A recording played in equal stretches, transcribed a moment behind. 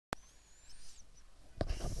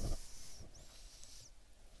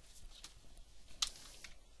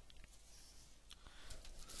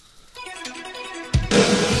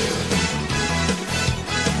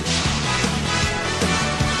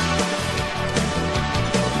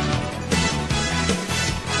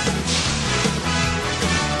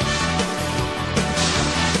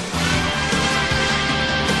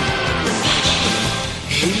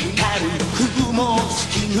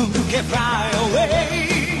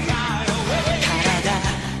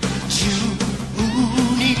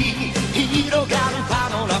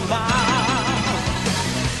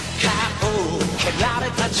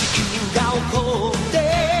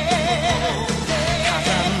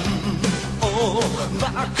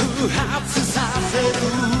爆発させる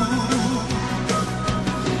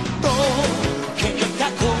溶けた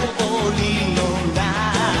氷の中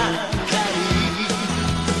に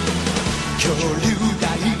恐竜が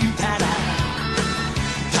いたら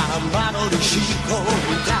玉乗りしこ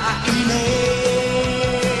みたいね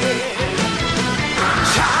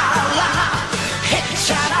チャラヘ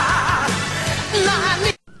チャラ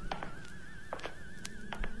何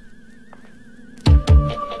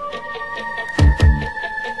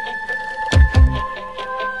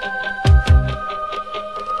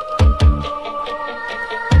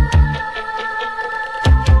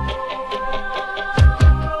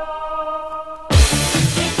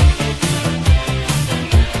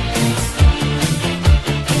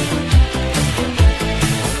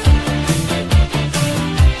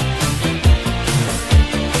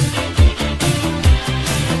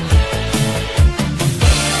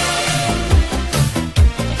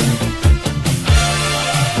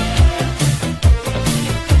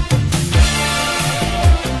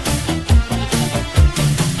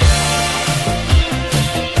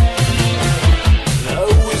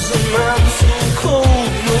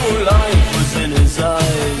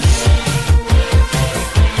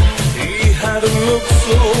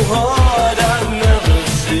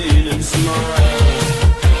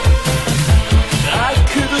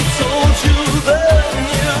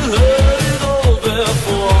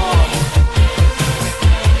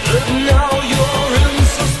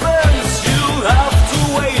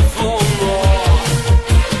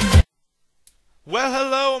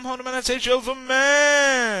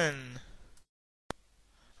Man.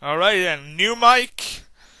 Alright then, new mic,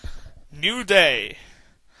 new day.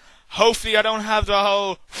 Hopefully I don't have the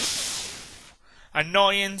whole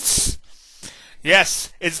annoyance.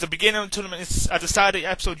 Yes, it's the beginning of the tournament. It's at the start of the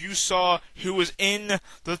episode you saw who was in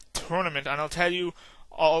the tournament, and I'll tell you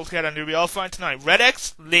all together, and they'll be all fine tonight. Red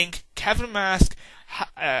X, Link, Kevin Mask,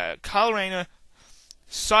 Kyle Rayner,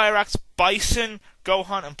 Cyrax, Bison,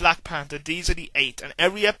 Gohan, and Black Panther. These are the 8, and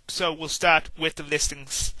every episode will start with the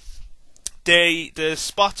listings. The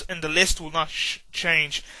spots in the list will not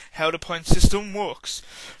change how the point system works.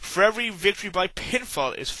 For every victory by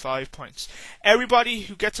pinfall is 5 points. Everybody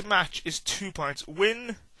who gets a match is 2 points.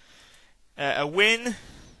 A win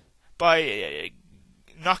by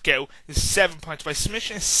knockout is 7 points. By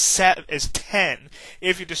submission is 10.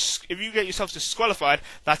 If you get yourself disqualified,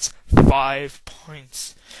 that's 5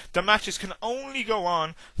 points. The matches can only go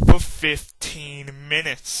on for 15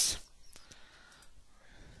 minutes.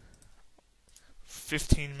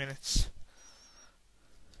 15 minutes.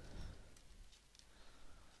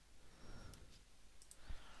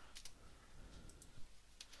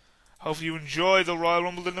 Hopefully you enjoy the Royal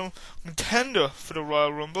Rumble. The contender for the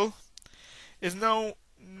Royal Rumble is no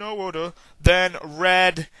other than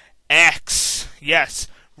Red X. Yes,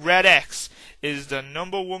 Red X is the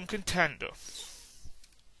 #1 contender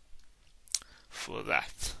for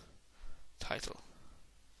that title.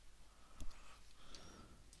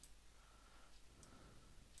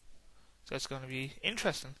 That's going to be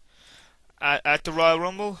interesting. At the Royal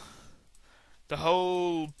Rumble, the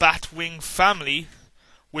whole Batwing family,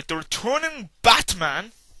 with the returning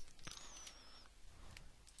Batman,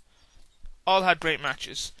 all had great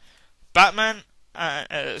matches. Red X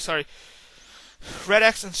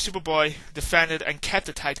and Superboy defended and kept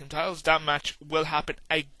the tag team titles. That match will happen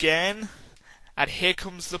again at Here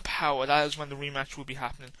Comes the Power. That is when the rematch will be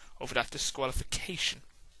happening over that disqualification.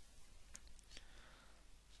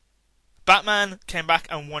 Batman came back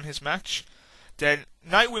and won his match. Then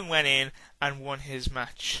Nightwing went in and won his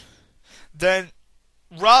match. Then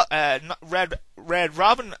Red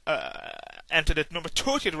Robin entered at number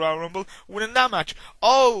 30 at the Royal Rumble, winning that match.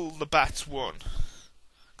 All the Bats won,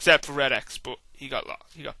 except for Red X, but he got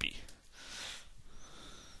beat.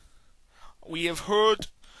 We have heard,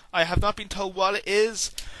 I have not been told what it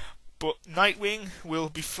is, but Nightwing will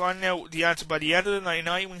be finding out the answer by the end of the night.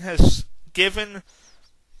 Nightwing has given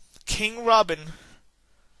King Robin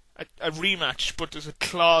a rematch, but there's a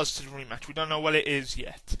clause to the rematch. We don't know what it is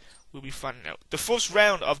yet. We'll be finding out. The first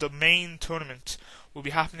round of the main tournament will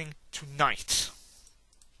be happening tonight.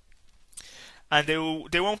 And they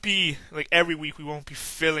won't be, like every week we won't be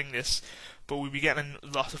filling this, but we'll be getting a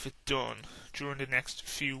lot of it done during the next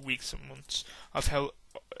few weeks and months of how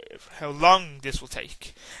long this will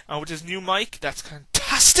take. And with this new mic, that's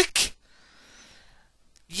fantastic!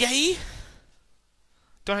 Yay!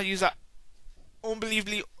 Don't have to use that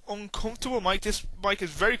unbelievably uncomfortable mic. This mic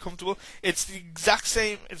is very comfortable. It's the exact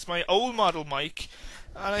same, it's my old model mic,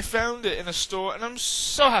 and I found it in a store, and I'm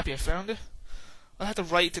so happy I found it. I had to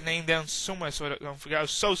write the name down somewhere so I don't forget. I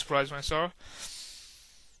was so surprised when I saw it.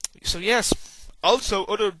 So yes, Also,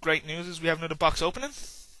 other great news is we have another box opening.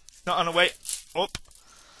 Not on the way up.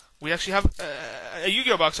 We actually have a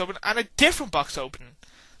Yu-Gi-Oh box open and a different box opening.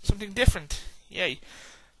 Something different. Yay.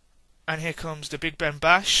 And here comes the Big Ben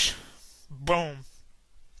Bash. Boom.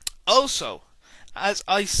 Also, as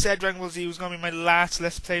I said, Dragon Ball Z was going to be my last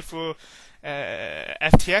Let's Play for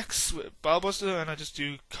FTX with Ballbuster, and I just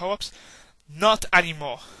do co-ops. Not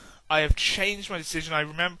anymore. I have changed my decision. I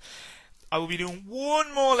remember I will be doing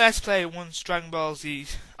one more Let's Play once Dragon Ball Z.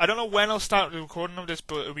 I don't know when I'll start the recording of this,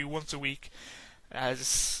 but it'll be once a week,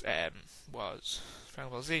 as was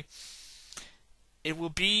Dragon Ball Z. It will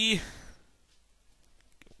be,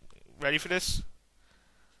 ready for this?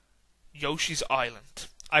 Yoshi's Island.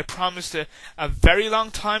 I promised it a very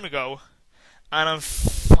long time ago, and I'm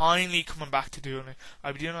finally coming back to doing it.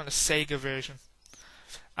 I'll be doing it on the Sega version,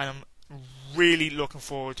 and I'm really looking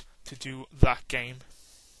forward to do that game.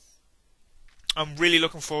 I'm really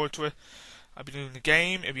looking forward to it. I'll be doing the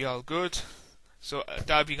game, it'll be all good. So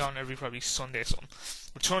that'll be gone every probably Sunday or something.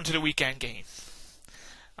 Return to the weekend game.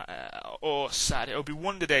 Or Saturday. It'll be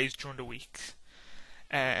one of the days during the week.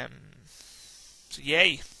 So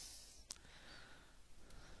yay.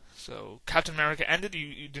 So Captain America ended.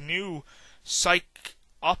 The new Psych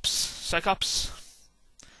Ops.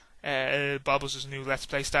 Bob was his new Let's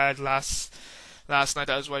Play started last night.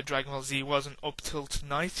 That was why Dragon Ball Z wasn't up till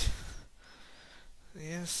tonight.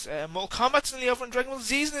 Yes, Mortal Kombat's nearly over and Dragon Ball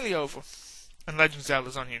Z's nearly over. And Legend of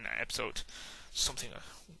Zelda's on here in that episode. Something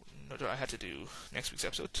another I had to do next week's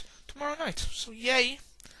episode tomorrow night. So yay.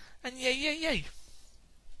 And yay.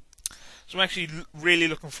 So I'm actually really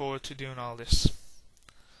looking forward to doing all this.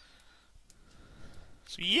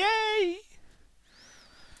 So yay!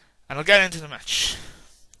 And I'll get into the match.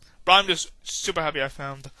 But I'm just super happy I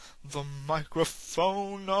found the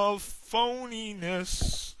microphone of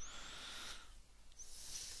phoniness.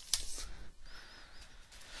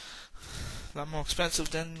 A lot more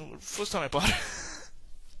expensive than the first time I bought it.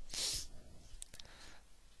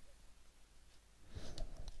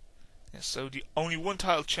 Yeah, so the only one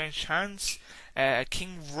title changed hands.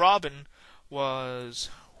 King Robin was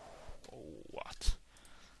what?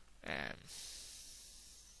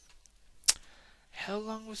 How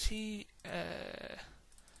long was he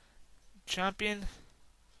champion?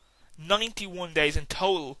 91 days in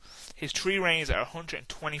total. His 3 reigns are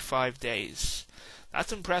 125 days.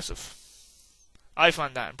 That's impressive. I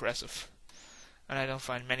find that impressive. And I don't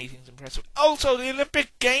find many things impressive. Also, the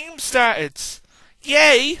Olympic Games started!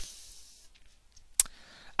 Yay!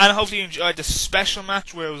 And hopefully you enjoyed the special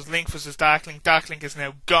match where it was Link vs Darklink. Darklink is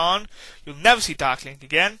now gone. You'll never see Darklink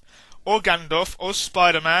again. Or Ganondorf. Or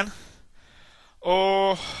Spider-Man.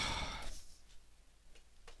 Or...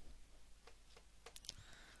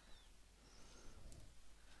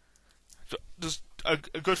 there's a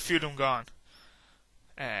good few of them gone.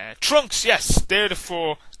 Trunks, yes, they're the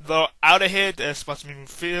 4. They're out of here. They're supposed to be in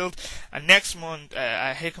the field. And next month,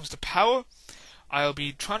 here comes the power. I'll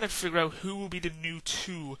be trying to figure out who will be the new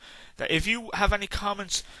 2. That if you have any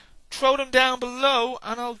comments, throw them down below,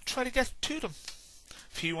 and I'll try to get to them.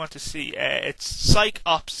 If you want to see, it's Psych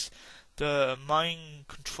Ops, the mind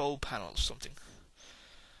control panel or something.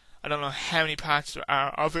 I don't know how many parts there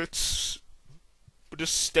are of it, but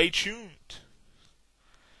just stay tuned.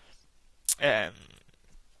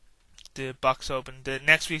 The box open. The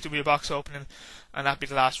next week there'll be a box opening, and that'll be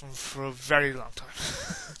the last one for a very long time.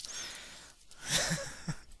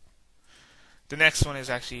 The next one is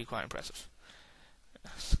actually quite impressive.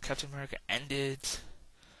 Captain America ended.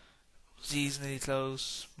 Z's nearly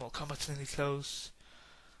close. Mortal Kombat's nearly close.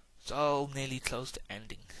 It's all nearly close to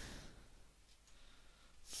ending.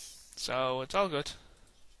 So it's all good.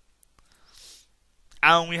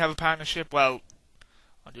 And we have a partnership. Well,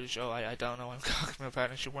 on the show, I don't know. I'm talking about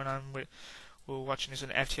partnership when we're watching this on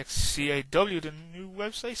FTX CAW, the new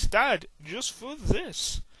website started just for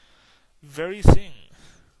this very thing.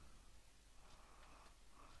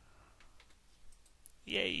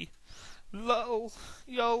 Yay. Lol.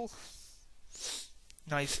 Yo.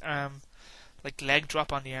 Nice, like leg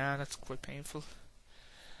drop on the arm, that's quite painful.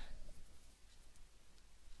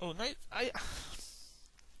 Oh, nice.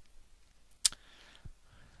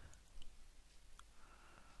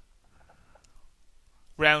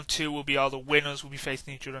 Round 2 will be all the winners will be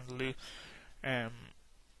facing each other, and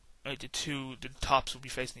the tops will be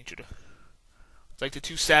facing each other. Like the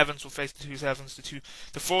 2 7s will face the 2 7s,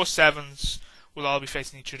 the 4 7s will all be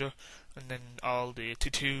facing each other, and then all the 2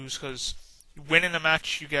 2s, because winning a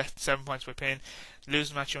match you get 7 points by pin,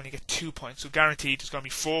 losing a match you only get 2 points. So guaranteed there's going to be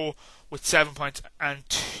 4 with 7 points and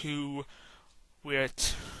 2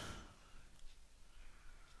 with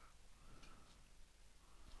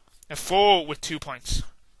A 4 with 2 points.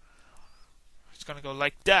 It's going to go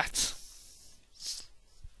like that.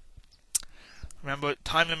 Remember,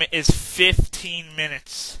 time limit is 15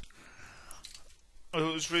 minutes. It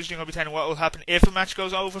was originally going to be 10. What will happen if a match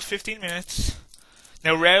goes over 15 minutes?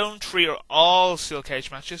 Now, round 3 are all steel cage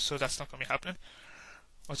matches, so that's not going to be happening.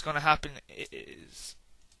 What's going to happen is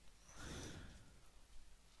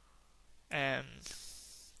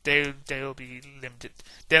they'll be limited.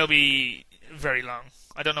 They'll be very long.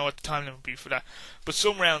 I don't know what the time limit will be for that, but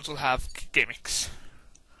some rounds will have gimmicks.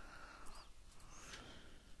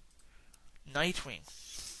 Nightwing.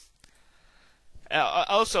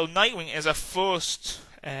 Also, Nightwing is a first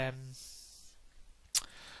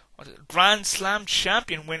Grand Slam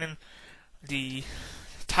champion, winning the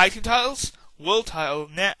tag team titles, world title,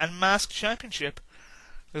 net and mask championship.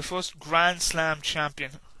 The first Grand Slam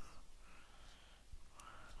champion.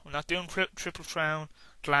 We're not doing Triple Crown,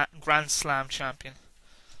 Grand Slam champion.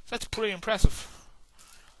 So that's pretty impressive.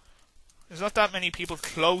 There's not that many people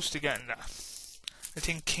close to getting that. I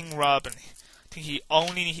think King Robin. I think the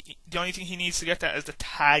only thing he needs to get that is the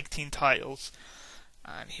tag team titles,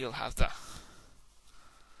 and he'll have that.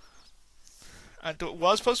 And it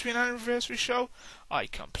was supposed to be an anniversary show. I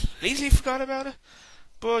completely forgot about it,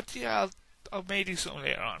 but yeah, I'll maybe do something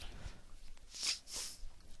later on.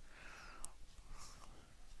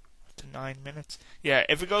 To 9 minutes. Yeah,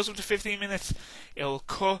 if it goes up to 15 minutes, it will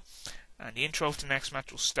cut, and the intro for the next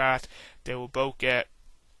match will start. They will both get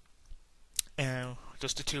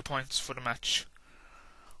just the 2 points for the match.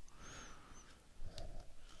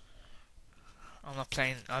 I'm not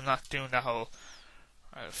doing that whole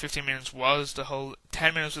 15 minutes was the whole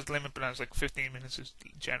 10 minutes was the limit, but I was like 15 minutes is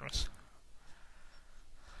generous.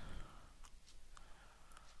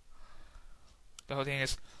 The whole thing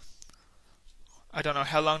is, I don't know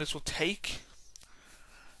how long this will take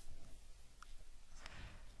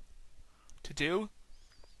to do.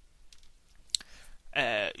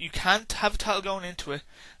 You can't have a title going into it,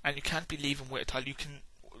 and you can't be leaving with a title.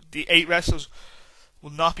 The 8 wrestlers will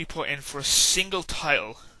not be put in for a single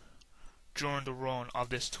title during the run of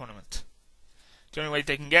this tournament. The only way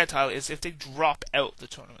they can get a title is if they drop out the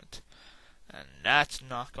tournament, and that's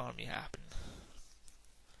not going to be happening.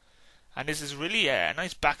 And this is really a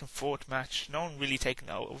nice back and forth match. No one really taking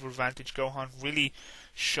over advantage. Gohan really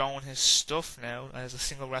showing his stuff now as a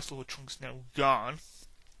single wrestler with Trunks now gone.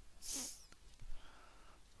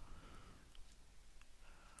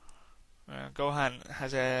 Gohan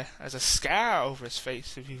has a scar over his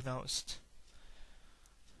face, if you've noticed.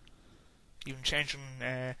 Even changing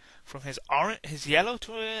from his yellow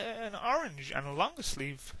to an orange and a longer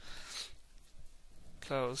sleeve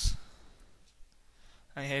clothes.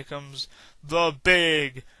 And here comes the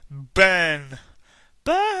Big Ben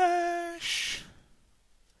Bash.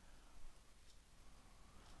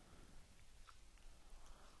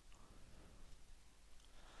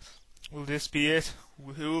 Will this be it?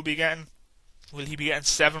 Who will be getting? Will he be getting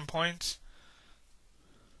 7 points?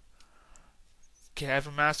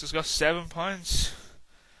 Kevin Masters got 7 points.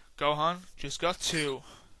 Gohan just got 2.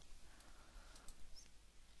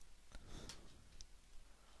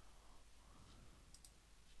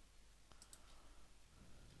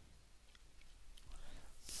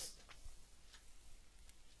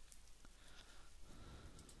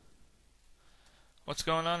 What's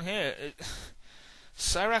going on here?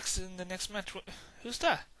 Cyrax in the next match. Who's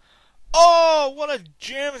that? Oh, what a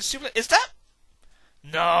German super! Is that?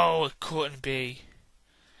 No, it couldn't be.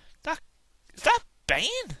 Is that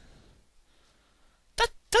Bane?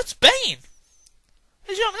 That's Bane.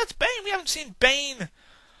 Hey, gentlemen, that's Bane. We haven't seen Bane.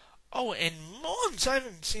 Oh, in months. I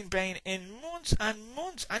haven't seen Bane in months and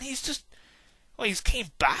months, and he's just. Oh, he's came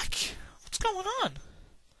back. What's going on?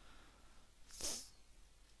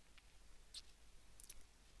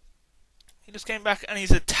 He just came back and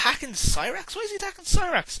he's attacking Cyrax. Why is he attacking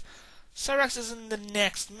Cyrax? Cyrax is in the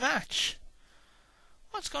next match.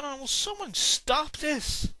 What's going on? Will someone stop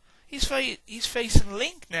this? He's facing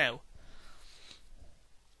Link now.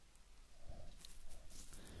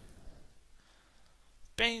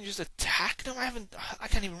 Bane just attacked him. I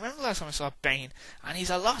can't even remember the last time I saw Bane, and he's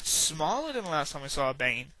a lot smaller than the last time I saw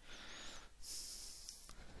Bane.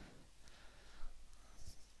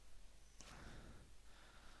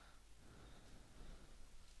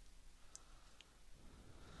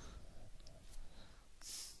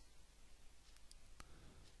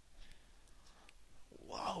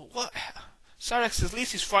 What? Cyrax, at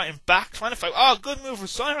least he's fighting back, trying to fight. Oh, good move for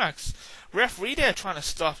Cyrax. Referee there trying to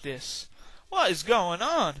stop this. What is going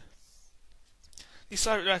on? The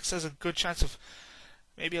Cyrax has a good chance of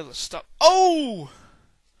maybe able to stop. Oh!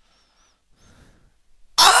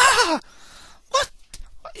 Ah! What?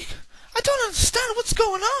 I don't understand what's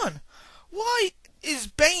going on. Why is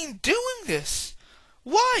Bane doing this?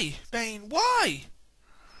 Why, Bane? Why?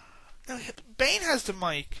 Now, Bane has the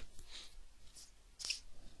mic.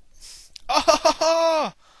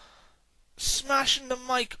 Oh! Smashing the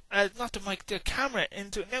mic, not the mic, the camera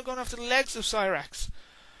into it. Now going after the legs of Cyrax.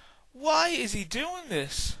 Why is he doing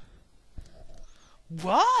this?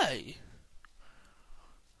 Why?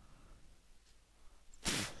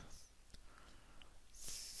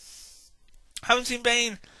 Haven't seen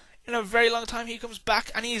Bane in a very long time. He comes back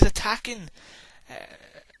and he's attacking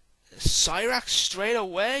Cyrax straight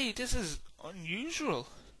away. This is unusual.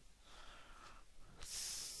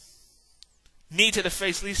 Knee to the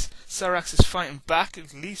face. At least Cyrax is fighting back.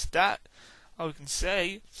 At least that all we can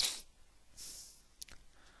say.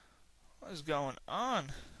 What is going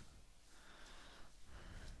on?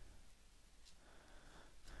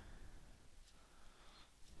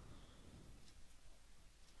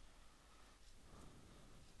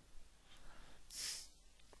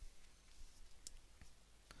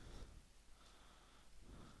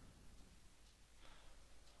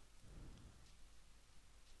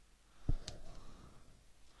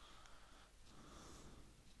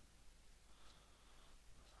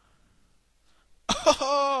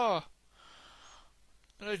 Oh!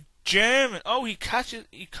 A German. Oh, he caught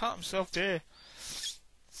himself there.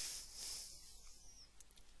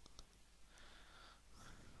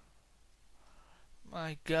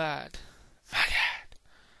 My God. My God.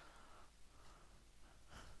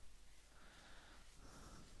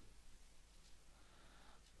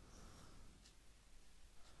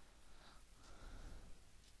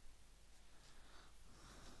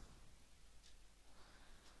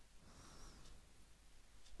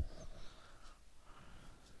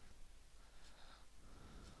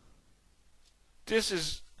 This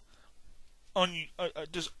is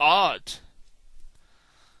just odd.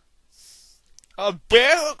 A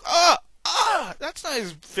bear hook? That's not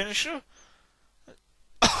his finisher.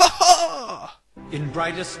 In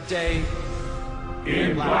brightest day,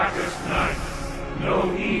 in blackest night,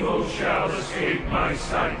 no evil shall escape my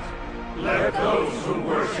sight. Let those who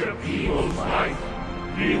worship evil's might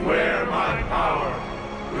beware my power.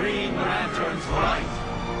 Green Lantern's light.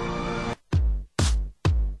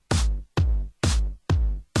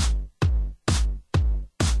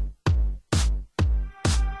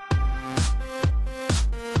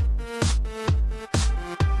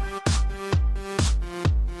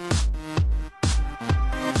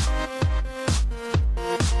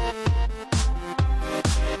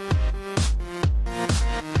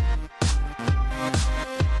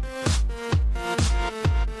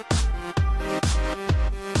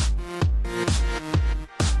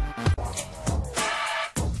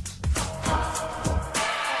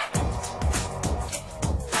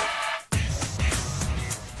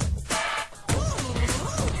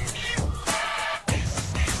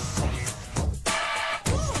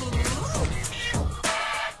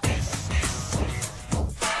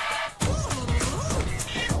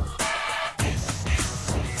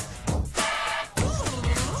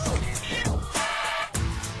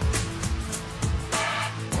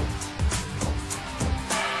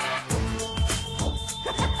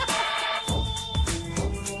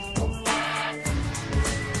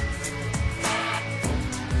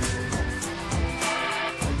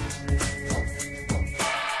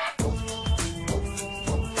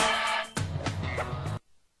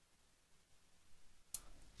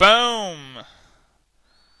 Boom!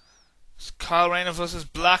 It's Kyle Rayner versus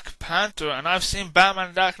Black Panther, and I've seen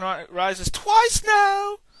Batman Dark Knight Rises twice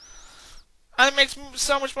now! And it makes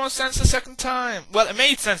so much more sense the second time. Well, it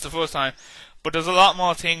made sense the first time, but there's a lot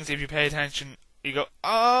more things if you pay attention. You go,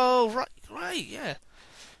 oh, right, yeah.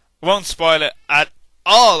 I won't spoil it at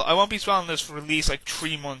all. I won't be spoiling this for at least like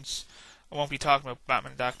 3 months. I won't be talking about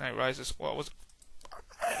Batman Dark Knight Rises. What was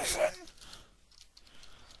amazing?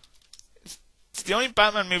 It's the only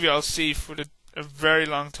Batman movie I'll see for a very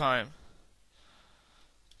long time.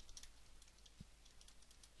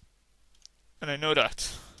 And I know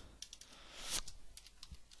that.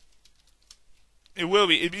 It will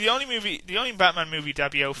be. It'll be the only Batman movie that'll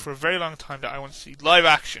be out for a very long time that I want to see. Live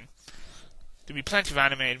action. There'll be plenty of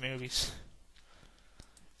animated movies.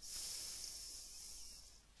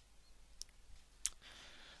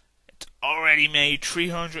 It's already made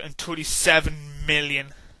 337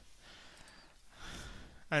 million.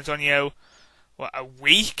 And it's only out, what, a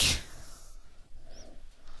week?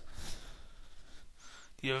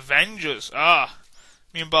 The Avengers.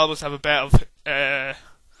 Me and Bulbous have a bet of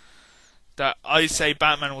that I say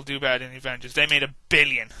Batman will do better than the Avengers. They made $1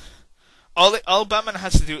 billion. All Batman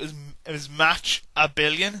has to do is match $1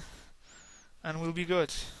 billion, and we'll be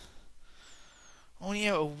good. Only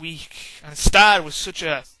out a week, and it started with such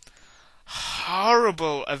a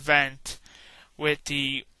horrible event with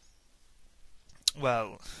the,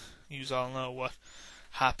 well, you all know what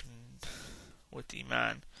happened with the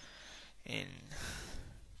man in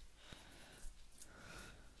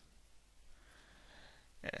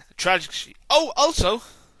the tragic sheet. Oh, also,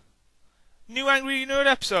 new Angry Nerd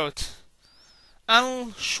episode.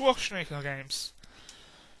 Arnold Schwarzenegger games.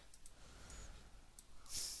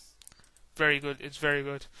 Very good. It's very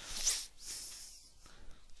good.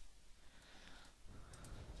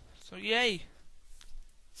 So yay.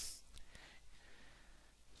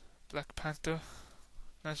 Black Panther.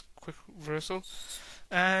 Nice quick reversal.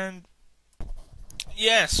 And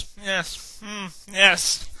yes. And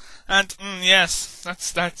yes.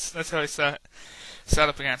 That's how I start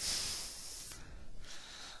up again.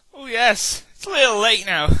 Oh yes. It's a little late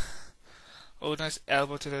now. Oh, nice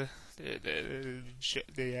elbow to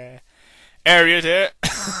the area there.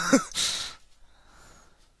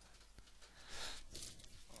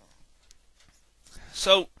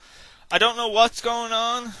 So, I don't know what's going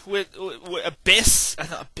on with Abyss.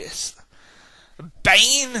 Not Abyss.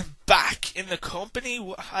 Bane back in the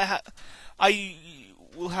company. I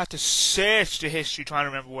will have to search the history trying to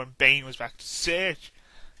remember when Bane was back. Try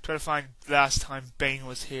to find the last time Bane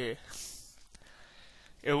was here.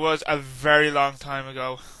 It was a very long time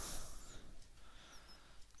ago.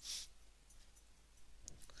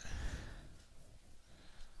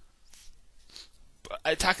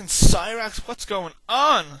 Attacking Cyrax, what's going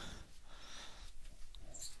on?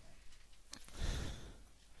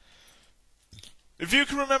 If you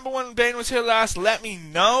can remember when Bane was here last, let me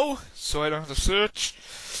know so I don't have to search.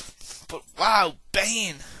 But wow,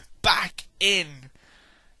 Bane back in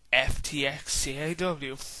FTX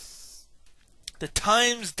CAW. The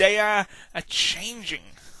times they are a-changing.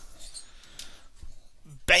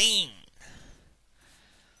 Bane.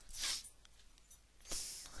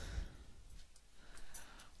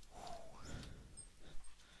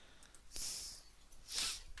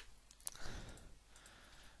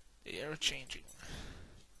 They are changing.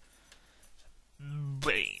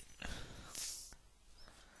 Bane.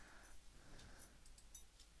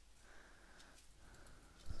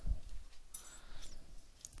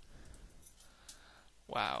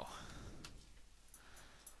 Wow.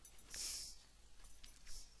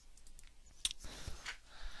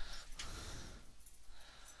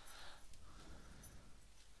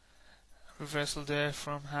 Reversal there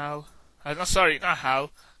from Hal. Not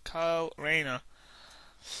Hal. Kyle Rayner.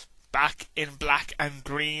 Back in black and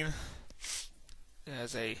green.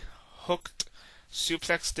 There's a hooked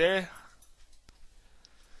suplex there.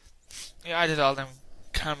 Yeah, I did all them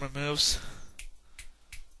camera moves.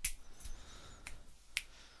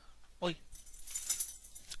 Oi.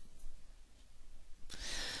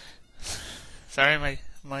 Sorry,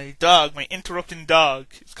 my dog, my interrupting dog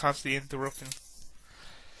is constantly interrupting.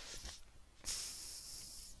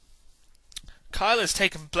 Kyle has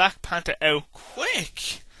taken Black Panther out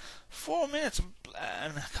quick. 4 minutes,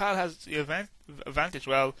 and Kyle has the advantage.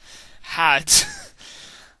 Well, had.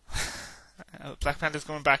 Black Panther's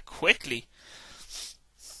coming back quickly.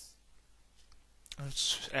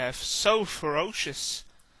 It's so ferocious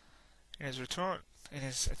in his return, in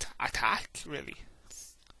his attack, really.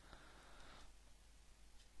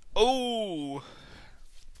 Oh!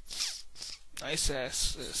 Nice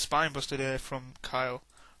spine buster there from Kyle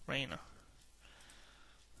Rayner.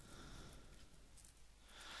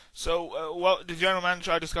 So, what the general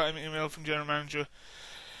manager, I just got an email from general manager.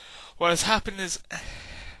 What has happened is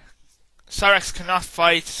Cyrax cannot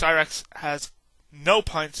fight. Cyrax has no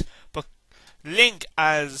points, but Link,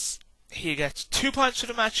 as he gets 2 points for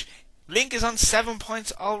the match, Link is on 7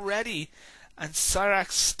 points already, and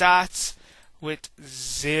Cyrax starts with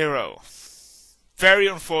 0. Very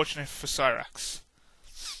unfortunate for Cyrax.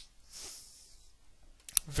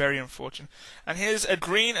 Very unfortunate. And here's a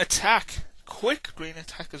green attack. Quick green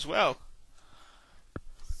attack as well.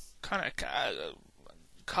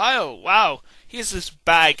 Kyle, wow. He has this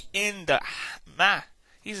bag in the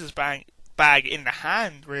He's his bag in the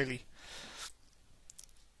hand, really.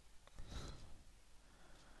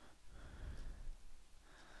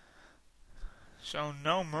 So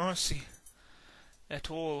no mercy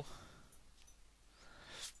at all.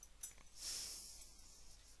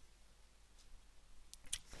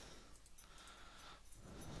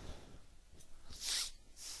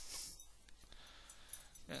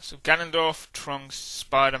 Yeah, so Ganondorf, Trunks,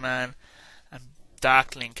 Spider-Man, and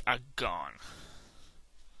Dark Link are gone.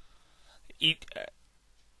 Did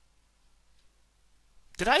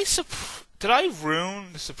I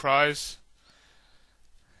ruin the surprise?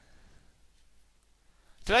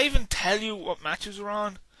 Did I even tell you what matches were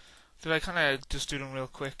on? Did I kind of just do them real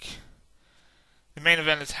quick? The main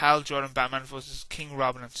event is Hal Jordan Batman versus King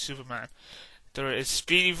Robin and Superman. There is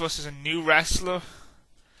Speedy versus a new wrestler.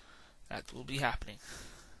 That will be happening.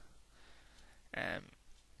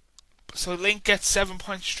 So Link gets 7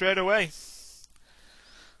 points straight away.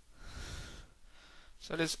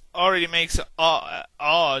 So this already makes it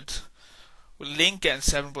odd with Link getting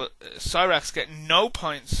 7, but Cyrax getting no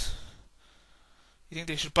points. You think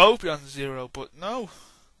they should both be on 0, but no.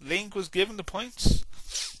 Link was given the points.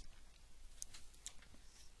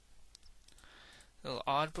 A little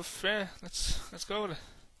odd, but fair. Let's go with it.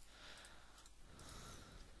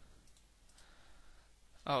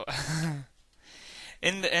 Oh,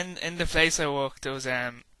 in the place I worked, there was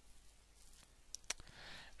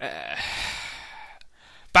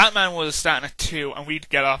Batman was starting at 2, and we'd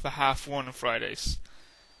get off at 1:30 on Fridays.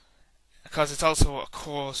 Because it's also a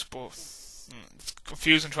course, but it's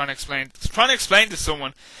confusing trying to explain. Trying to explain to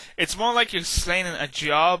someone, it's more like you're explaining a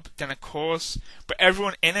job than a course. But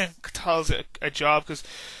everyone in it calls it a job because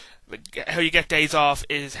like, how you get days off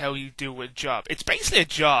is how you do a job. It's basically a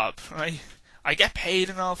job, right? I get paid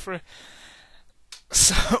and all for it.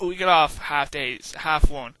 So we get off half days,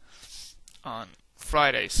 1:30 on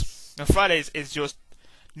Fridays. Now Fridays is just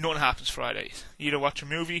nothing happens Fridays. You either watch a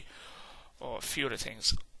movie or a few other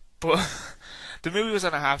things. But the movie was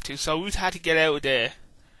on at 2:30, so we had to get out of there.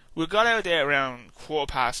 We got out of there around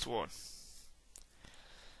 1:15.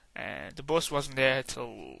 And the bus wasn't there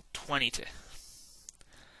till 20 to.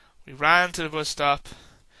 We ran to the bus stop.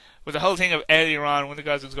 With the whole thing of earlier on, when the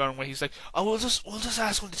guys was going away, he's like, "Oh, we'll just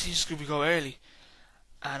ask when the teacher's gonna go early."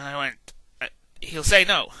 And I went, "He'll say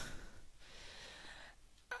no."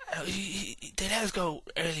 They let us go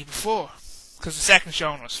early before, because the second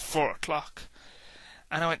showing was 4:00.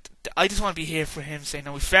 And I went, "I just want to be here for him saying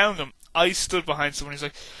no." We found him. I stood behind someone. He's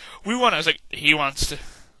like, "We want." I was like, "He wants to.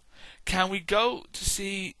 Can we go to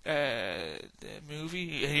see the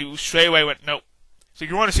movie?" And he straight away went, "No." So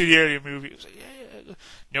you want to see the earlier movie? I was like, "Yeah."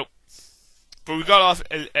 Nope. But we got off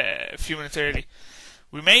a few minutes early.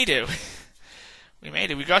 We made it. We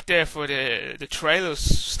made it. We got there for the trailers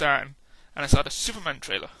starting, and I saw the Superman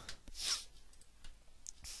trailer.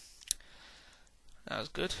 That was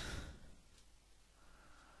good.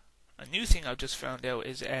 A new thing I've just found out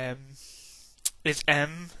is yeah, that's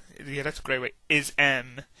a great way. Is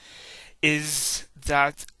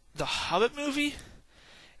that the Hobbit movie?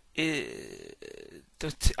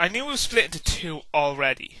 I knew it was split into 2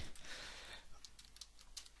 already,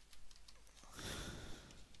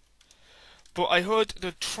 but I heard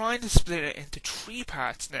they're trying to split it into 3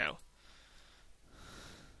 parts now.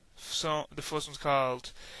 So the first one's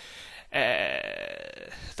called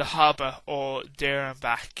The Hobbit or There and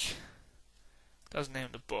Back. That's the name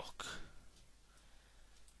of the book.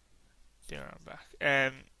 There and Back.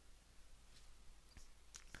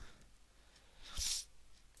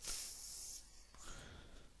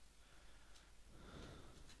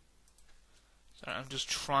 Sorry, I'm just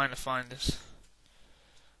trying to find this.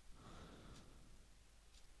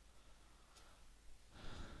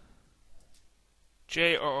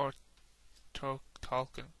 J.R.R.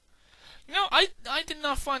 Tolkien. You know, I did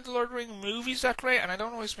not find the Lord of the Rings movies that great, and I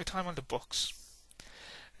don't waste my time on the books.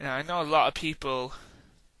 Now, I know a lot of people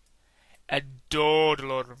adore the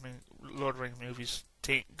Lord of the Rings movies,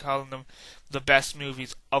 calling them the best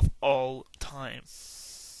movies of all time.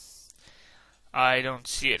 I don't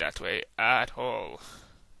see it that way at all.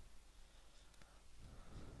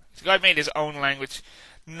 The guy made his own language,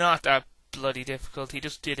 not that bloody difficult. He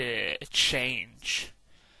just did a change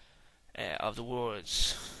of the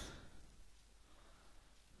words.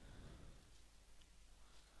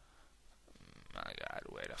 My God,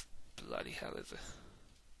 where the bloody hell is it?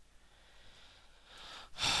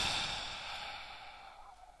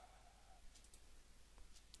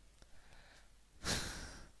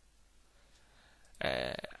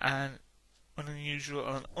 And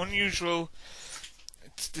unusual.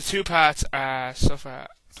 The 2 parts are so far.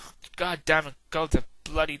 God damn it, go to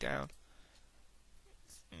bloody down.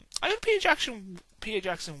 I thought Peter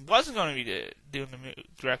Jackson wasn't going to be doing the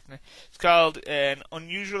directing. It's called An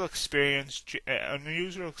Unusual Exceptional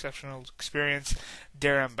Experience,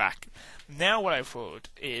 There and Back. Now what I've heard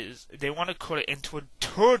is they want to cut it into a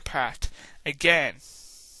 3rd part again.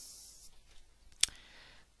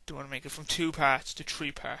 They want to make it from 2 parts to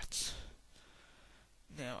 3 parts.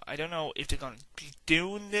 Now, I don't know if they're going to be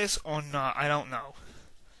doing this or not. I don't know.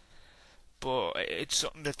 But it's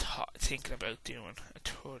something they're thinking about doing, a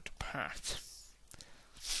 3rd part.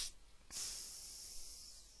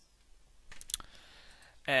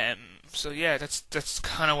 So yeah, that's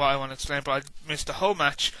kind of what I want to explain. But I missed the whole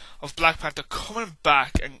match of Black Panther coming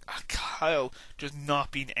back and Kyle just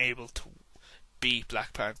not being able to beat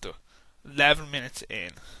Black Panther. 11 minutes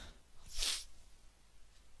in.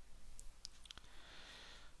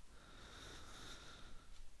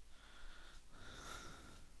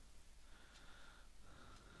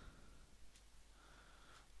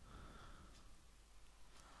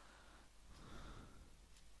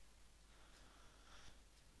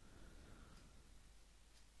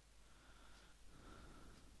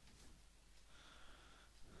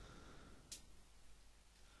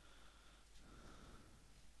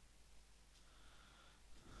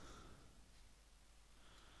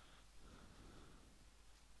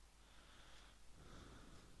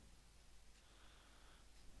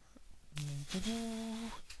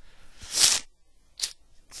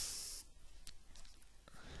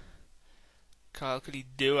 Kyle, could he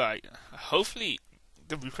do it? Hopefully,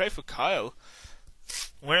 we pray for Kyle.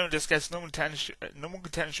 Winner of this gets number one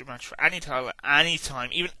contendership match for any title at any time,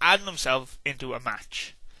 even adding himself into a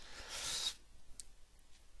match.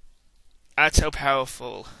 That's how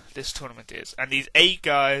powerful this tournament is. And these 8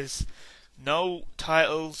 guys, no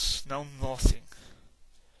titles, no nothing.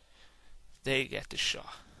 They get the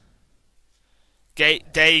shot.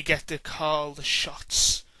 They get to call the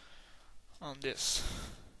shots on this.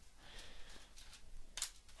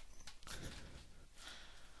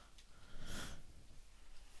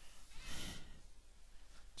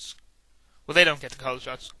 Well, they don't get to call the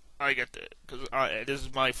shots. I get the, because this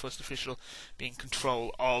is my first official being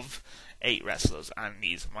control of 8 wrestlers, and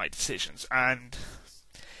these are my decisions. And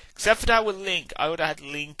except for that with Link, I would have had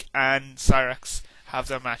Link and Cyrax have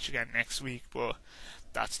their match again next week, but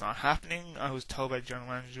that's not happening. I was told by the general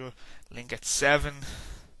manager Link at 7,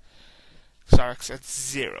 Cyrax at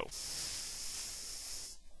 0.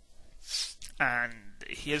 And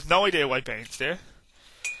he has no idea why Bane's there.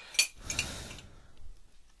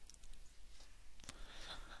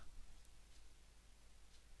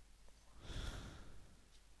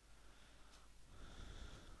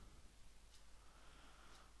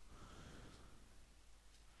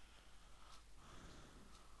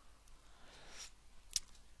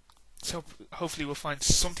 So hopefully we'll find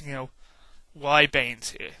something out why Bane's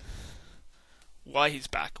here. Why he's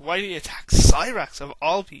back. Why did he attack Cyrax of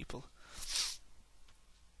all people?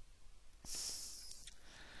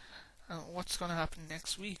 What's going to happen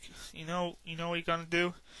next week? You know what you're going to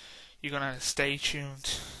do? You're going to stay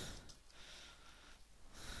tuned.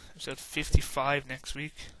 Episode 55 next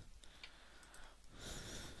week.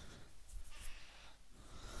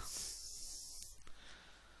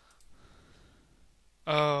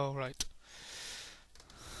 Oh, right.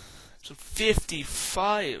 So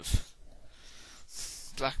 55.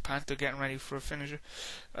 Black Panther getting ready for a finisher.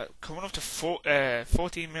 Coming up to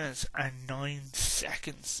 14 minutes and 9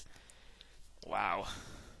 seconds. Wow.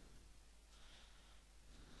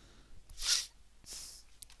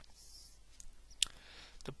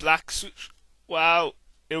 The black switch. Wow.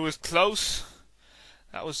 It was close.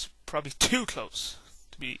 That was probably too close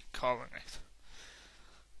to be calling it.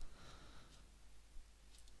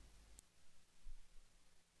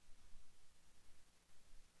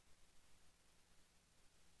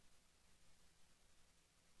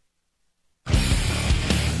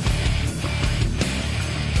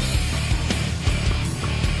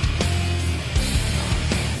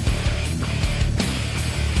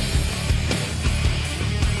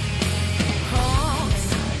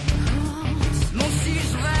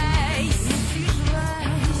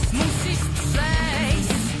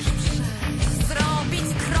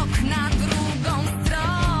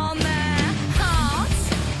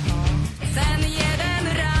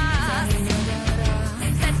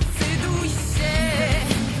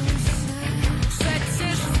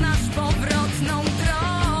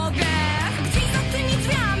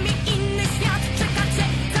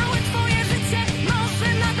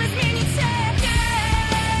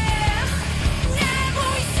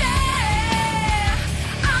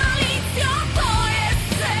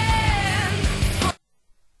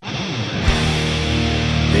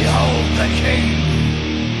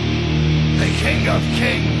 of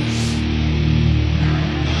Kings.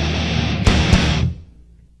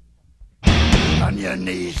 On your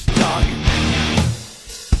knees, dog.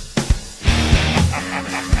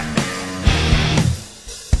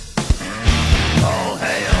 All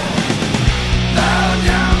hail. Bow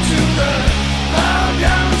down to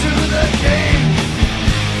the king.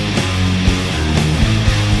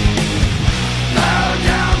 Bow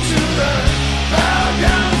down to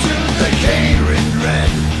the king in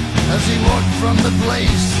red as he walked from the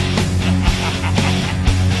place.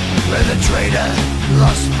 where the traitor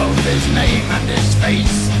lost both his name and his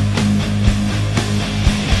face.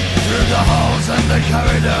 Through the halls and the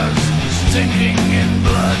corridors, stinking in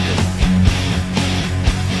blood,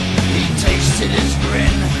 he tasted his grin,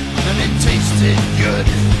 and it tasted good.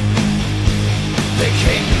 The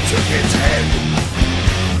king took his head,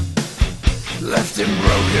 left him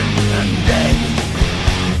broken and dead.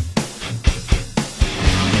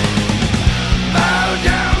 Bow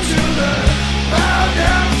down to the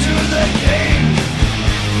king.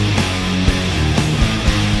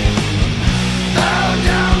 Bow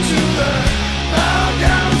down to the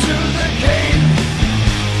king.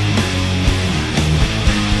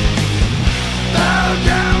 Bow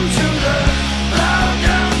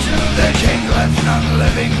down to the king, left none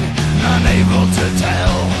living, none able to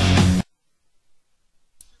tell.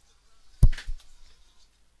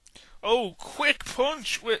 Oh, quick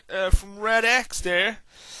punch with from Red X there.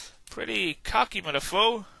 Pretty cocky,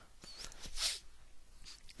 motherfucker.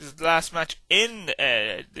 This is the last match in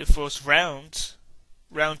the first round.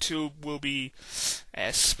 Round 2 will be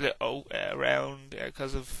split round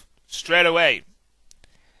because of straight away.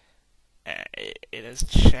 It has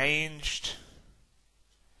changed.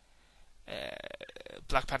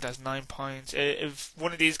 Black Panther has 9 points. If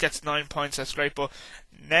one of these gets 9 points, that's great. But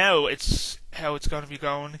now it's how it's going to be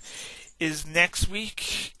going is next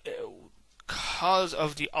week, because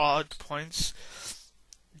of the odd points,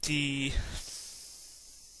 there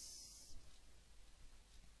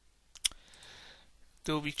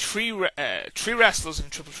will be three wrestlers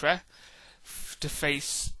in triple threat to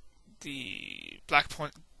face the Black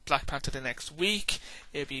Panther the next week.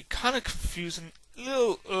 It'll be kind of confusing,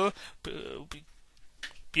 but it'll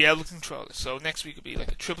be able to control it. So next week will be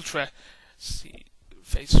like a triple threat,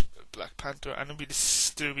 face Black Panther, and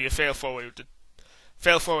there'll be a fail forward at the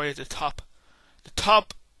top. The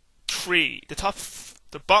top three, the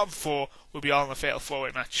bottom four will be all in a fail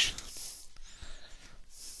forward match.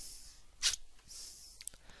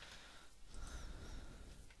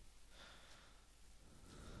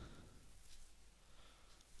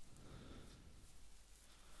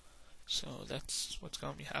 So that's what's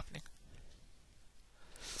going to be happening.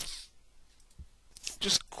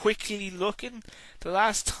 Just quickly looking, the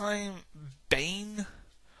last time Bane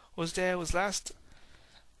was there was last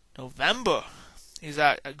November. He's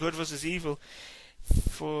at Good vs. Evil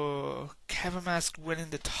for Kevin Mask winning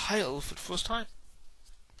the title for the first time.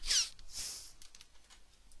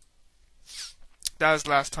 That was the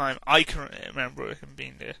last time I can remember him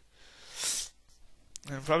being there.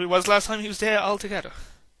 And probably was the last time he was there altogether.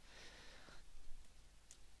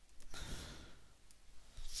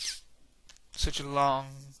 Such a long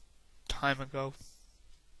time ago.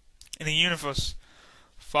 In a universe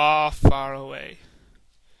far, far away.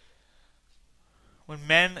 When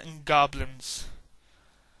men and goblins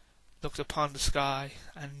looked upon the sky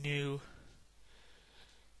and knew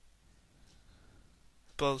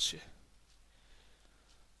bullshit.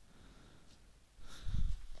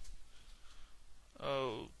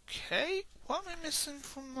 Okay, what am I missing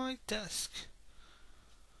from my desk?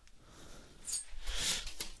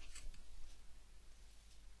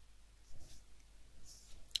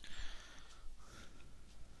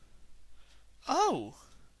 Oh!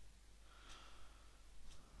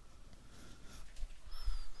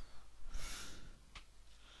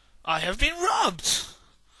 I have been robbed!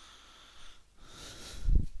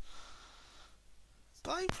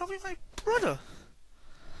 By probably my brother.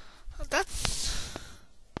 That's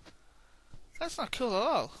not cool at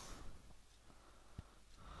all.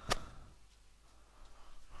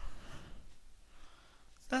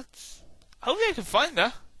 Hopefully I can find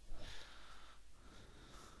that.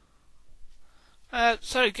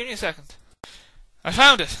 Sorry, give me a second. I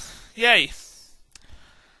found it. Yay.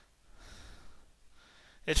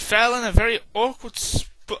 It fell in a very awkward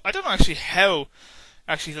spot. I don't know actually how it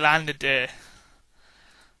actually landed there.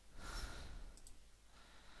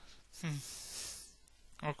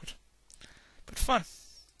 Awkward. But fun.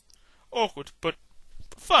 Awkward, but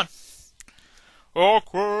fun.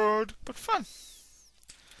 Awkward, but fun.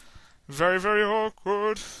 Very, very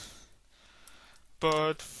awkward.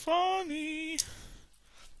 But funny.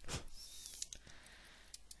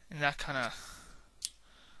 In that kind of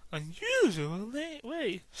unusual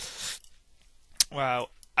way. Wow.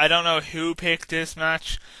 I don't know who picked this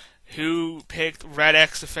match. Who picked Red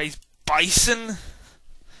X to face Bison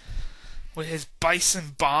with his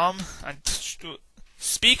Bison bomb, and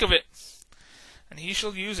speak of it, and he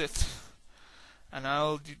shall use it. And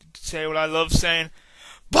I'll say what I love saying: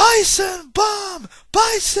 Bison bomb!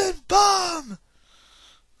 Bison bomb!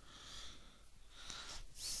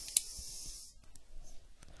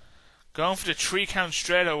 Going for the 3 count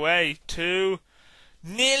straight away. 2.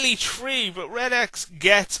 Nearly 3, but Red X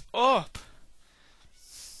gets up.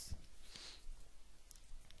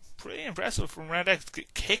 Pretty impressive from Red X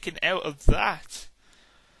kicking out of that.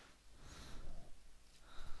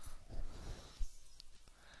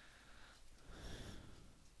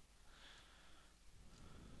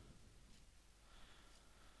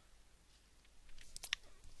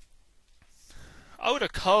 I would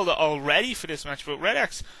have called it already for this match, but Red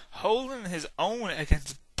X holding his own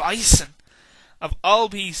against Bison. Of all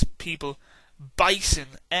these people, Bison,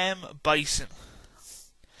 M.Bison.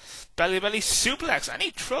 Belly suplex, and he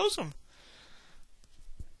throws him.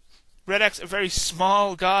 Red X, a very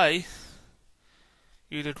small guy.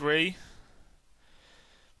 You'd agree.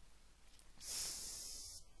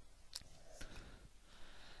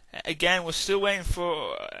 Again, we're still waiting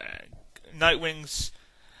for Nightwing's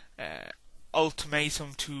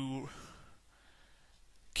ultimatum to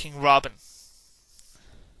King Robin.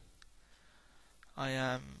 I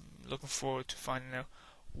am looking forward to finding out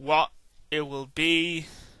what it will be,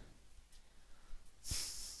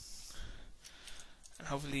 and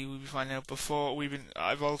hopefully we'll be finding out before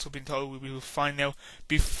I've also been told we will find out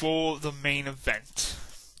before the main event.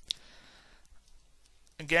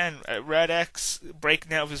 Again, Red X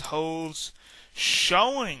breaking out of his holds,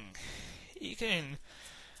 showing he can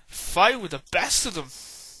fight with the best of them.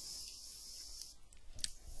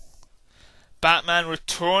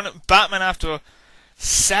 Batman after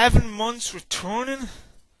 7 months returning,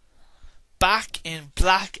 back in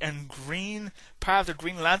black and green, part of the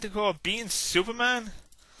Green Lantern Corps, beating Superman.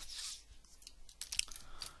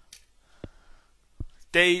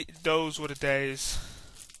 Those were the days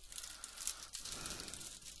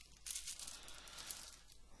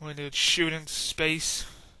when they would shoot into space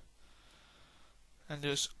and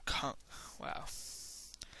just wow.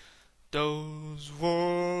 Those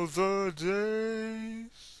were the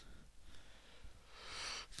days.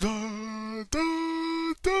 Da,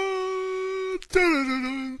 da, da, da,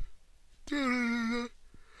 da, da.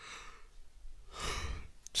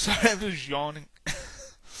 Sorry, I'm just yawning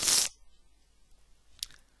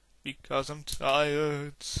because I'm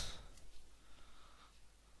tired.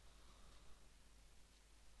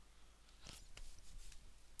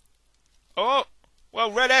 Oh,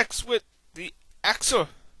 well, Red X with the Xer,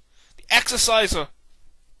 the Exerciser.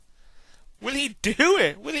 Will he do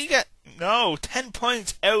it? Will he get 10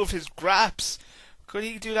 points out of his graps? Could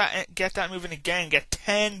he do that and get that moving again? Get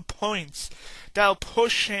 10 points. That'll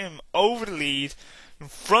push him over the lead in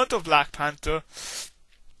front of Black Panther.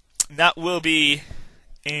 That will be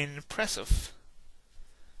impressive.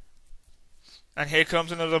 And here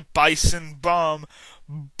comes another Bison bomb.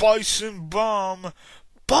 Bison bomb.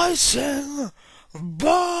 Bison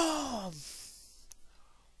bomb.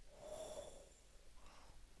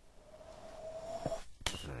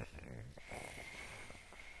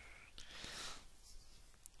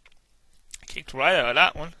 Kicked right out of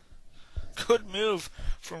that one. Good move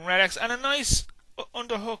from Red X, and a nice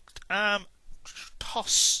underhooked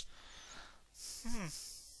toss.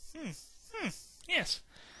 Yes,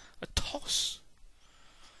 a toss.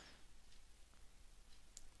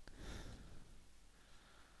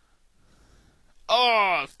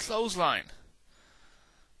 Oh, clothesline.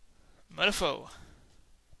 Metaphor.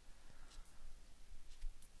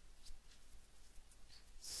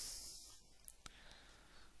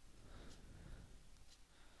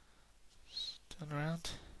 Turn around.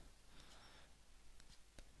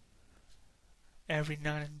 Every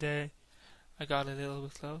night and day, I got a little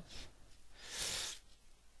bit close.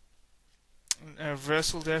 A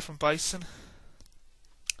reversal there from Bison.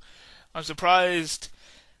 I'm surprised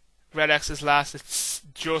Red X has lasted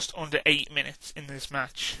just under 8 minutes in this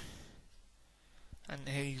match. And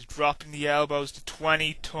he's dropping the elbows, the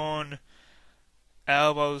 20-ton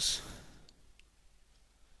elbows.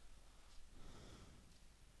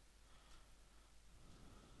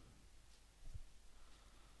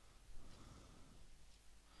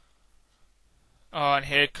 Oh, and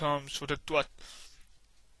here comes for the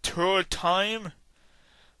third time.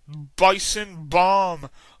 Bison bomb.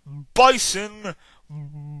 Bison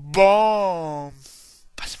bomb.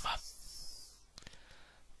 Bison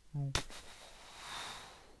bomb.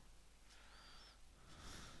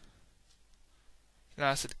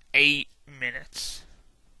 Lasted 8 minutes.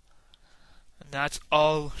 And that's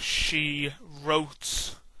all she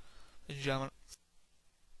wrote, ladies and gentlemen.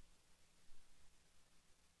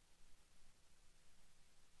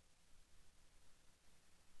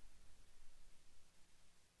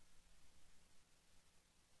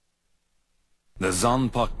 The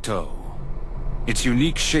Zanpakuto. Its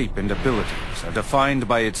unique shape and abilities are defined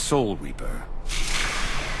by its Soul Reaper.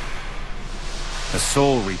 The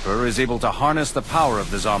Soul Reaper is able to harness the power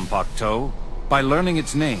of the Zanpakuto by learning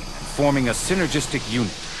its name and forming a synergistic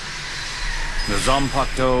unit. The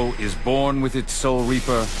Zanpakuto is born with its Soul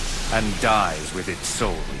Reaper and dies with its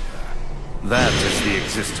Soul Reaper. That is the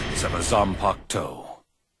existence of a Zanpakuto.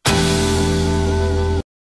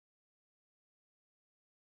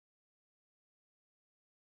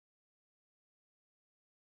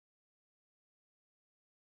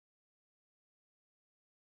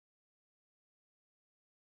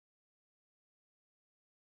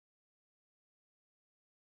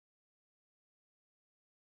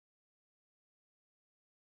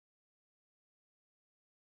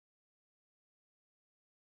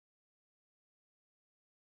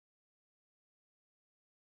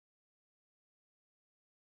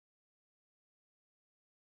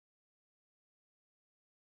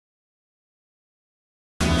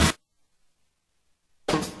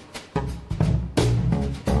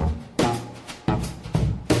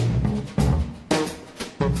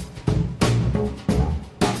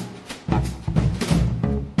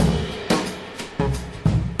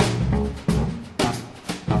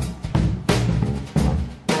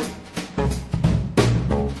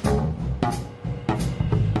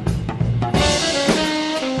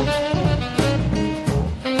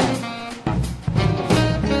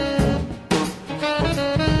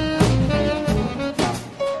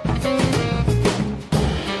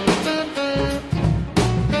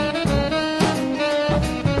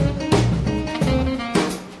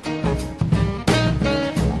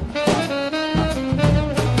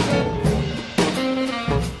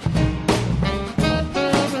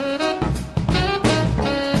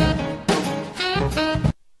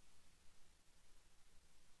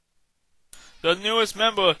 The newest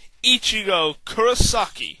member, Ichigo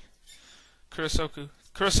Kurosaki,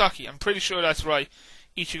 I'm pretty sure that's right.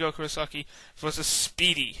 Ichigo Kurosaki versus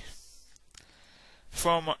Speedy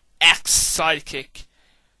from X Sidekick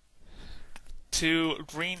to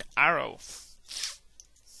Green Arrow.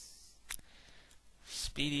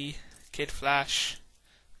 Speedy, Kid Flash.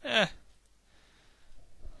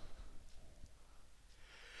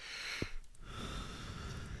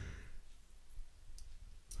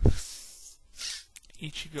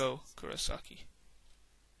 Ichigo Kurosaki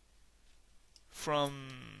from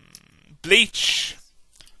Bleach,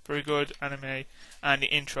 very good anime, and the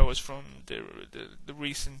intro is from the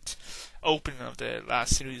recent opening of the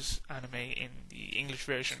last series anime in the English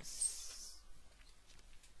version.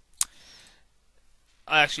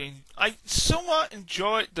 I somewhat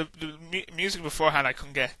enjoyed the music beforehand. I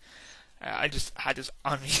couldn't get. I just had this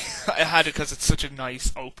on me. I had it because it's such a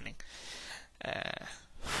nice opening.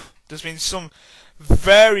 There's been some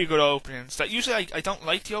very good openings that usually I don't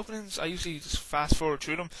like the openings. I usually just fast forward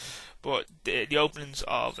through them, but the openings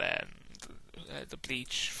of the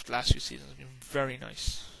Bleach last few seasons have been very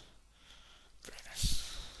nice. Very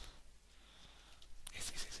nice.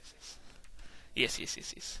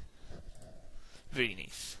 Yes. Very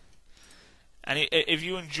nice. And if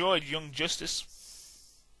you enjoyed Young Justice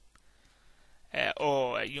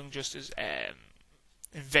or Young Justice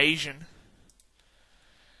Invasion,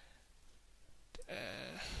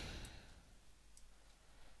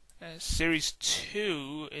 Series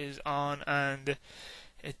 2 is on, and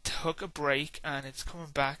it took a break and it's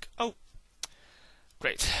coming back. Oh,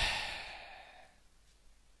 great.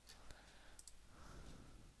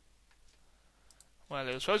 Well,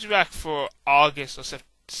 it was supposed to be back for August or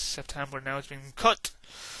September. Now it's been cut.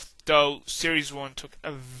 Though Series 1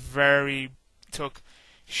 took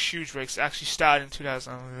huge breaks. It actually started in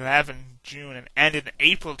 2011 June and ended in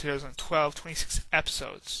April 2012. 26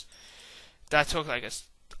 episodes. That took like a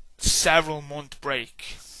several month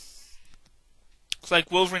break. It's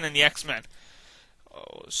like Wolverine and the X-Men.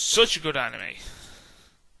 Oh, such a good anime.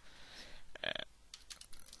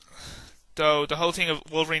 Though the whole thing of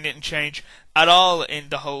Wolverine didn't change at all in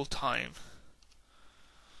the whole time.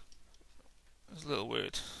 It was a little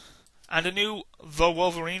weird. And the new The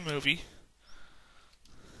Wolverine movie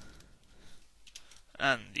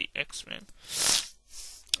and the X-Men.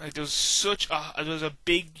 Like there was a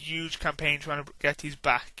big, huge campaign trying to get these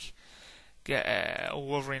back, get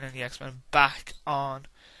Wolverine and the X-Men back on,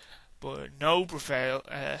 but no prevail.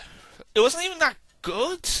 It wasn't even that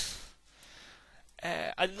good.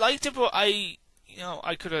 I liked it, but I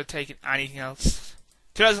could have taken anything else.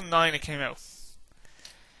 2009 it came out,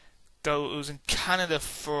 though it was in Canada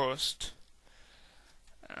first,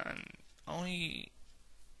 and only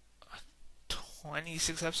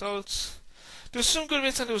 26 episodes. There was some good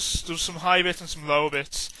bits and there was some high bits and some low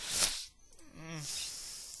bits.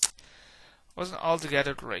 Wasn't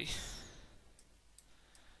altogether great.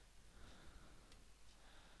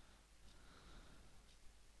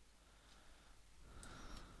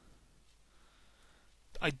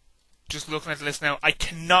 looking at the list now. I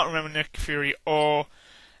cannot remember Nick Fury or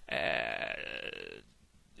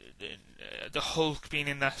the Hulk being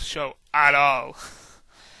in that show at all.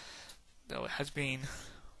 Though it has been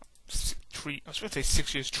 6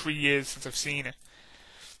 years, 3 years since I've seen it.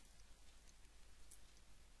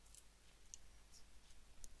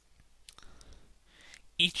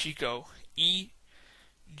 Ichigo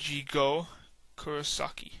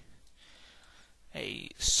Kurosaki, a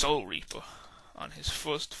Soul Reaper on his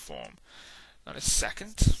first form. On his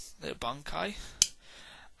second, the Bankai.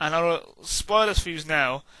 And I'll spoil this for you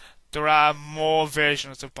now. There are more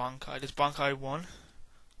versions of Bankai. There's Bankai 1,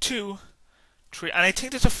 2, 3, and I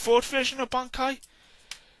think there's a fourth version of Bankai.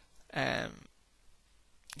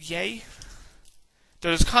 Yay.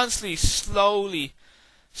 There's constantly slow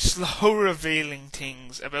revealing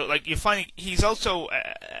things about, like, you find he's also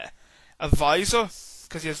a visor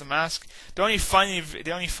because he has the mask. They only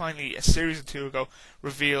finally a series or two ago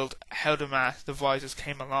revealed how the visors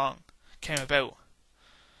came about.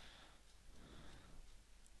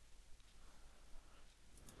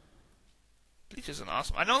 Bleach is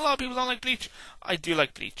awesome. I know a lot of people don't like Bleach. I do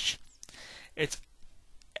like Bleach. It's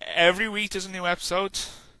every week there's a new episode.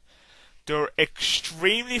 They're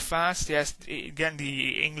extremely fast. Yes, again,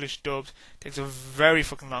 the English dubs takes a very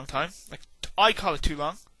fucking long time. Like, I call it too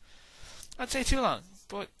long. I'd say too long,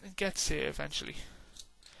 but it gets here eventually.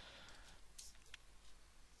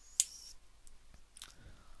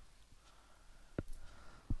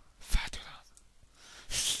 Far too long.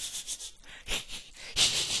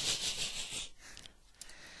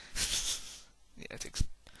 Yeah, it takes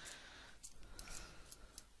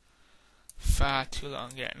far too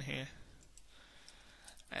long getting here.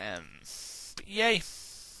 But yay,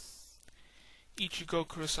 Ichigo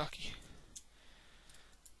Kurosaki.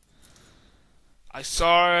 I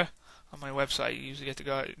saw her on my website. You usually get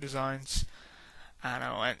the designs, and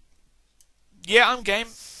I went, "Yeah, I'm game.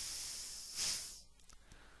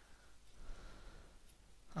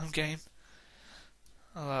 I'm game.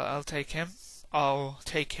 I'll take him. I'll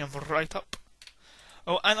take him right up."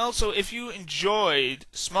 Oh, and also, if you enjoyed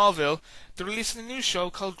Smallville, they're releasing a new show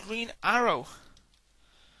called Green Arrow.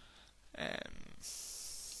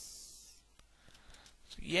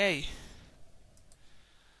 So yay.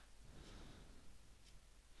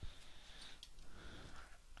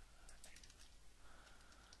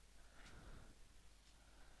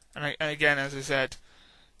 And again, as I said,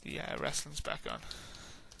 the wrestling's back on.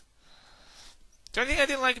 The only thing I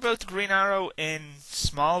didn't like about the Green Arrow in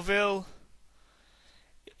Smallville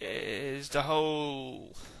is the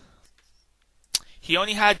whole... He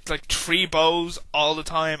only had like 3 bows all the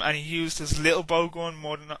time, and he used his little bow gun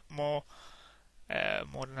more than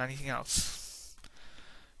anything else.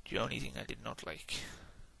 The only thing I did not like.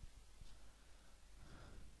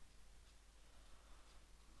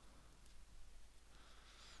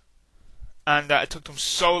 And it took them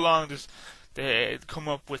so long to come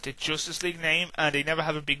up with the Justice League name, and they never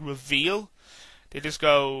have a big reveal. They just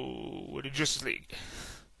go with the Justice League.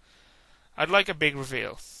 I'd like a big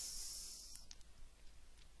reveal.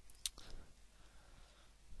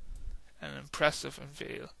 An impressive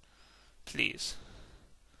reveal. Please.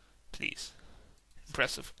 Please.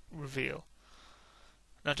 Impressive reveal.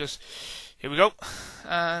 Not just, here we go,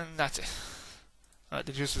 and that's it.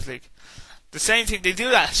 The Justice League. The same thing, they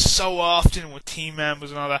do that so often with team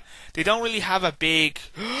members and all that. They don't really have a big...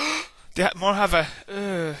 they more have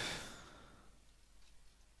a...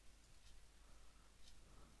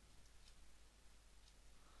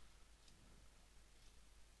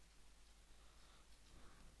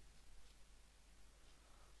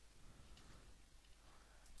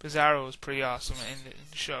 Bizarro was pretty awesome in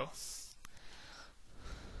the show.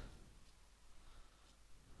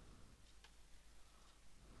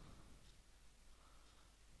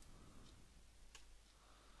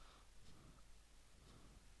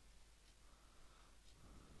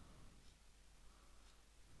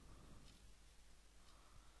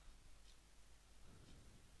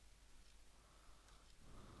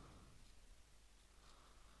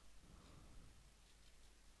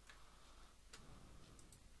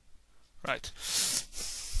 Right.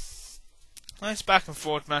 Nice back and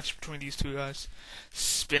forth match between these two guys.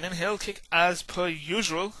 Spinning heel kick as per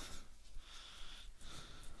usual.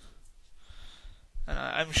 And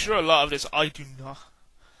I'm sure a lot of this I do not.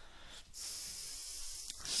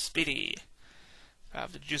 Speedy. I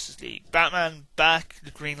have the Justice League. Batman back.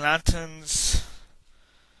 The Green Lanterns.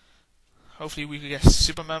 Hopefully we can get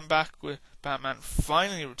Superman back with Batman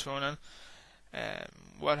finally returning.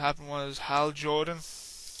 What happened was Hal Jordan.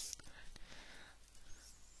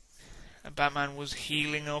 And Batman was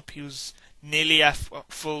healing up. He was nearly at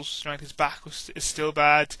full strength. His back is still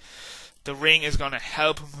bad. the ring is going to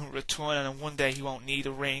help him return, and then one day he won't need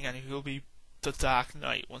a ring and he'll be the Dark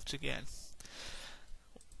Knight once again.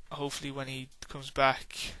 Hopefully when he comes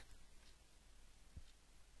back,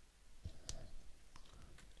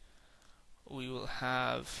 we will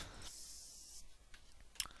have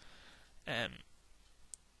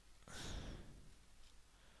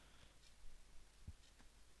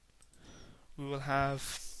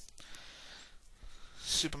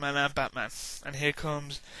Superman and Batman. And here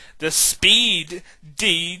comes the Speed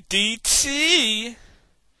DDT.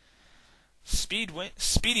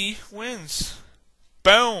 Speedy wins.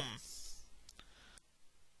 Boom.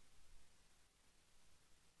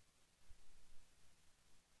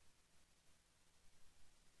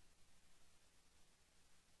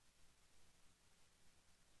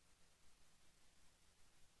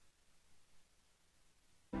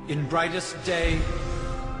 In brightest day,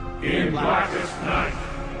 In blackest night,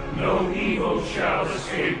 no evil shall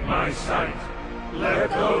escape my sight.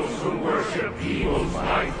 Let those who worship evil's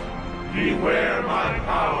might beware my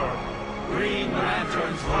power. Green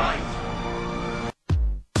Lantern's light.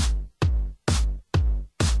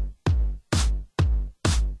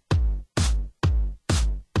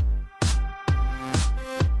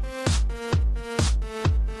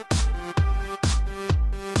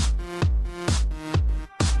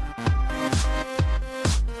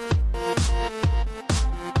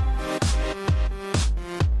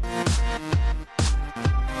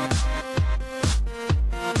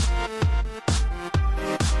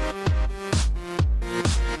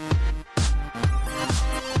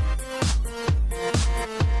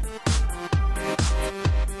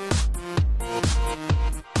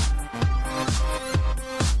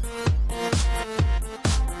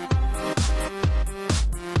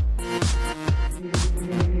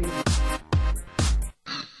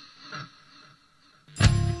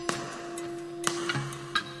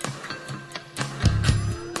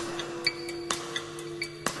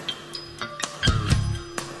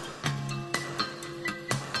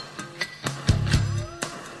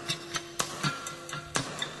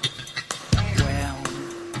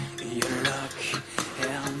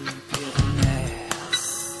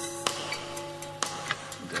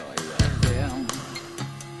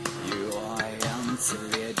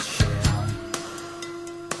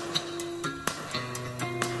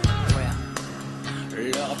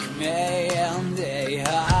 Look me in the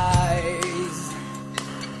eyes.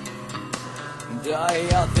 Do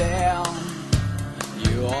you think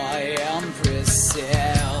you are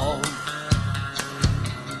impressive?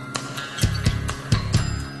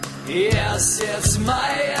 Yes, it's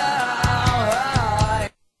my eye.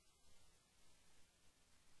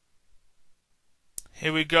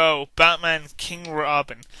 Here we go. Batman King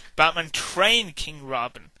Robin. Batman trained King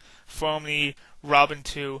Robin. Formerly Robin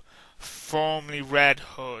 2. Formerly Red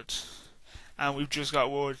Hood. And we've just got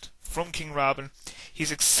word from King Robin.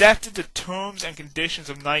 He's accepted the terms and conditions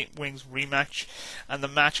of Nightwing's rematch, and the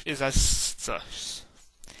match is as such.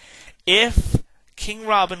 If King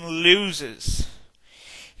Robin loses,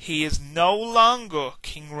 he is no longer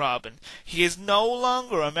King Robin. He is no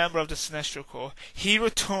longer a member of the Sinestro Corps. He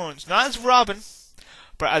returns, not as Robin,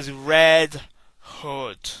 but as Red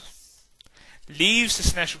Hood. Leaves the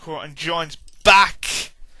Sinestro Corps and joins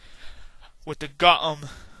back with the Gotham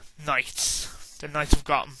Knights, the Knights of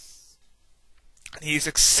Gotham. And he's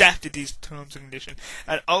accepted these terms and conditions.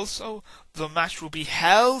 And also, the match will be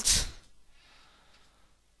held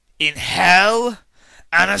in Hell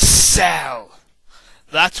and a Cell.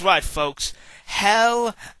 That's right, folks.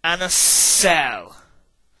 Hell and a Cell.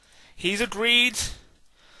 He's agreed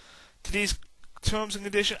to these terms and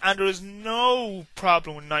conditions, and there is no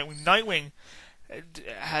problem with Nightwing. Nightwing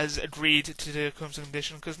has agreed to the terms and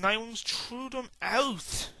conditions because Nightwing's threw them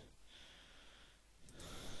out.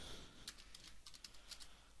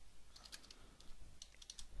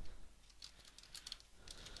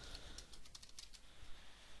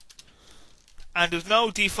 And there's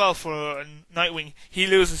no default for Nightwing. He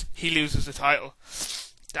loses the title.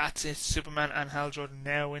 That's it. Superman and Hal Jordan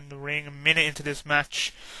now in the ring. A minute into this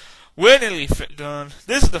match. We're nearly done.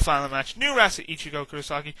 This is the final match. New wrestler Ichigo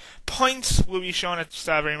Kurosaki. Points will be shown at the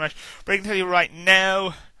start of every match. But I can tell you right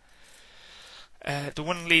now, the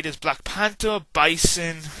winning lead is Black Panther,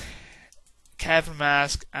 Bison, Kevin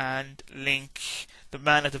Mask, and Link. The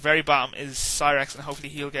man at the very bottom is Cyrex, and hopefully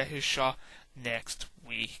he'll get his shot next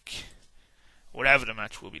week. Whatever the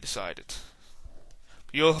match will be decided.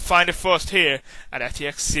 You'll find it first here at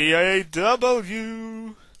FTX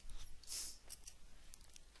CAW.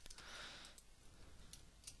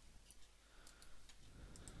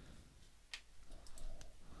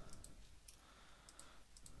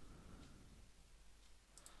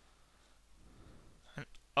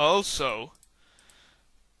 also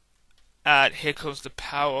at Here Comes the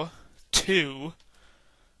Power 2,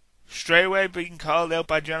 straight away being called out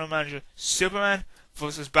by General Manager, Superman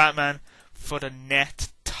versus Batman for the net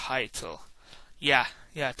title. Yeah,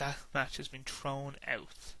 that match has been thrown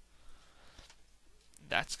out.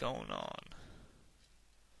 That's going on.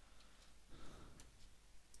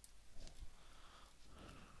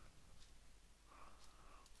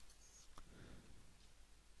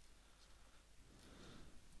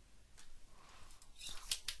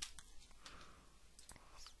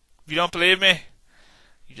 If you don't believe me,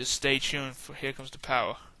 you just stay tuned for Here Comes the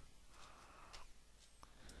Power.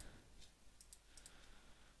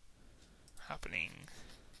 Happening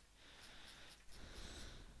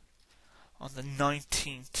on the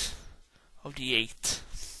 19th of the 8th.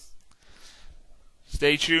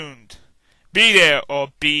 Stay tuned. Be there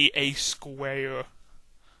or be a square.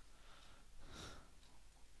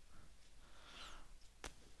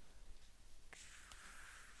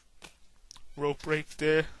 Rope break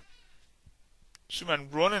there. Superman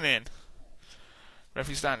running in.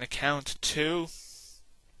 Referee's starting to count. 2,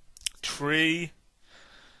 3.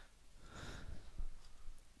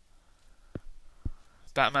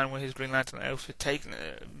 Batman with his Green Lantern outfit taking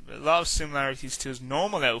a lot of similarities to his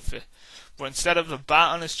normal outfit, but instead of the bat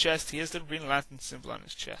on his chest, he has the Green Lantern symbol on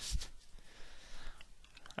his chest.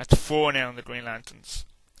 That's 4 now in the Green Lanterns.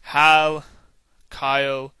 Hal,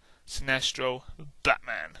 Kyle, Sinestro,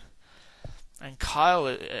 Batman. And Kyle,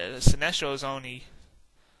 Sinestro is only...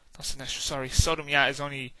 Not Sinestro, sorry, Sodom Yat is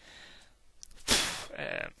only...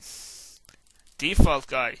 default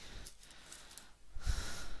guy.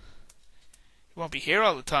 He won't be here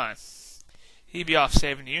all the time. He'll be off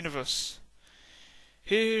saving the universe.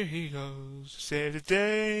 Here he goes to save the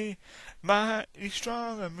day, mighty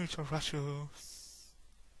strong and mucho.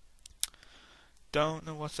 Don't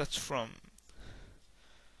know what that's from.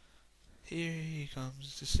 Here he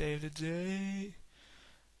comes to save the day,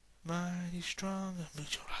 mighty strong and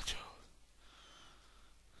mucho.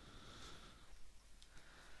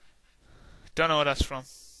 Don't know what that's from.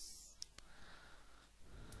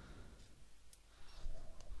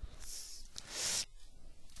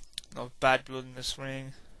 No bad blood in this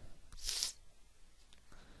ring.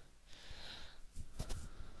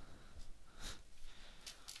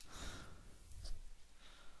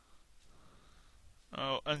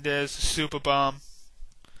 Oh, and there's the super bomb.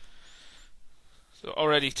 So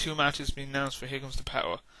already 2 matches being announced for Here Comes the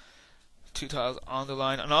Power. 2 titles on the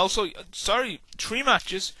line, and also 3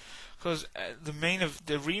 matches, because the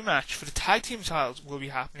rematch for the tag team titles will be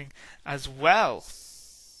happening as well.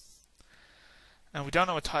 And we don't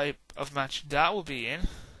know what type of match that will be in.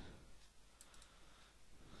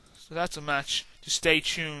 So that's a match to stay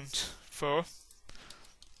tuned for.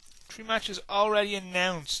 3 matches already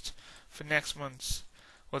announced for next month's,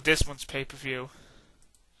 well, this month's pay-per-view.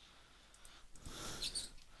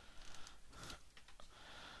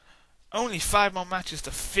 Only 5 more matches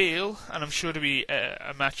to fill, and I'm sure to be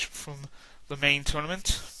a match from the main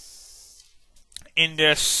tournament in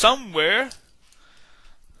there somewhere.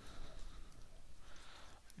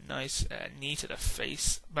 Nice knee to the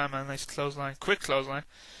face. Batman, nice clothesline. Quick clothesline.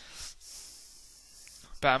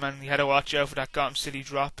 Batman, you had to watch out for that Gotham City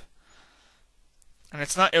drop. And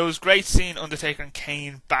it was great seeing Undertaker and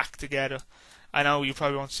Kane back together. I know you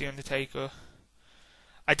probably won't see Undertaker.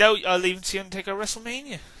 I doubt I'll even see Undertaker at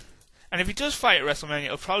WrestleMania. And if he does fight at WrestleMania,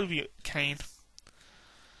 it'll probably be Kane.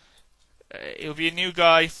 It'll be a new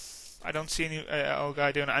guy. I don't see a new old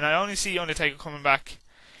guy doing it. And I only see Undertaker coming back.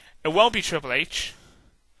 It won't be Triple H.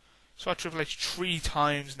 Saw Triple H 3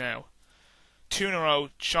 times now. 2 in a row.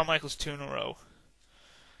 Shawn Michaels 2 in a row.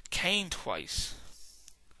 Kane twice.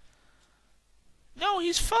 No,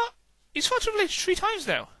 he's fought Triple H 3 times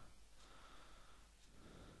now.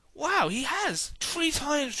 Wow, he has 3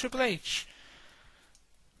 times Triple H.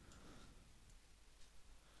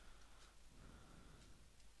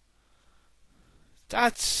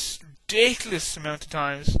 That's ridiculous amount of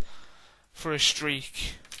times for a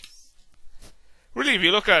streak. Really, if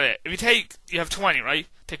you look at it, you have 20, right?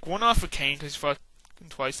 Take 1 off for Kane because he's fought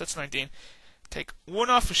twice, that's 19. Take 1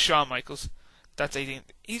 off for Shawn Michaels, that's 18.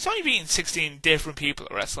 He's only beaten 16 different people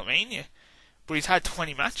at WrestleMania, but he's had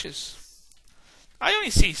 20 matches. I only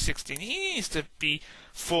see 16. He needs to be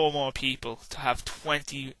 4 more people to have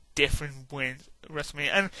 20 different wins at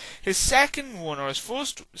WrestleMania. And his second one, or his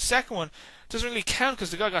second one, doesn't really count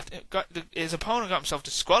because the guy his opponent got himself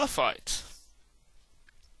disqualified.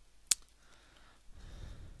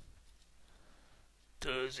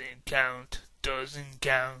 Doesn't count.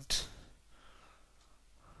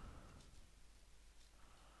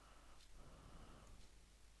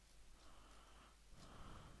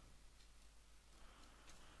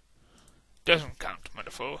 Doesn't count,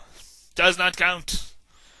 metaphor. Does not count.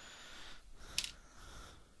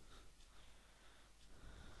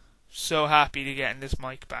 So happy to get this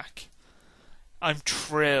mic back. I'm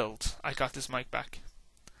thrilled I got this mic back.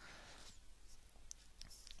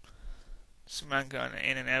 Superman going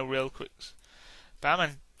in and out real quick.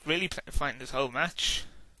 Batman really fighting this whole match.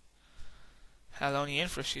 Hell, only in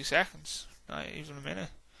for a few seconds. Not even a minute.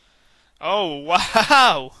 Oh,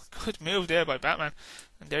 wow! Good move there by Batman.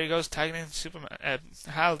 And there he goes, tagging in Superman.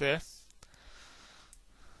 Hal there.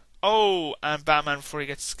 Oh, and Batman, before he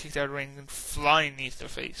gets kicked out of the ring, and flying beneath their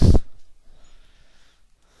face.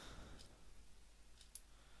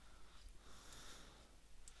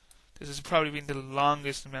 This has probably been the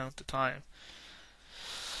longest amount of time.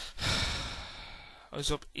 I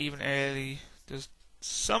was up even early. There's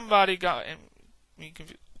somebody got me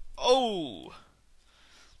confused. Oh!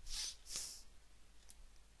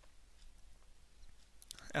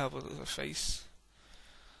 Elbow to the face.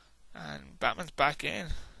 And Batman's back in.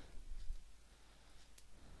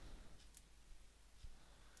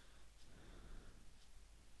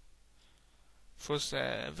 First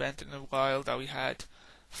event in a while that we had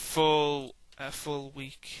a full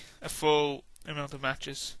amount of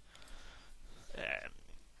matches.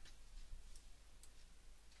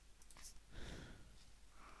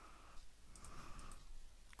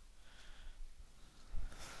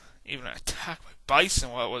 Even an attack by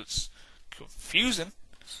Bison, while it was confusing,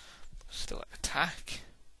 still an attack.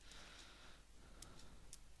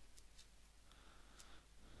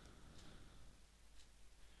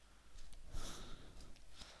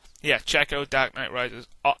 Yeah, check out Dark Knight Rises.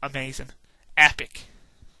 Oh, amazing. Epic.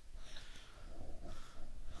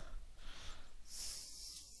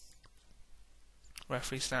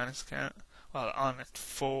 Referee standings count. Well, on at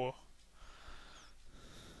 4.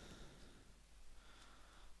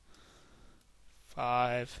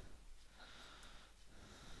 5.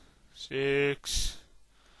 6.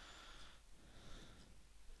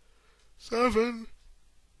 7.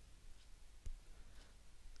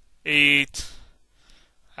 8.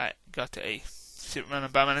 I got to 8. Superman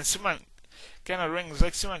and Batman. And Superman getting out of the ring. It's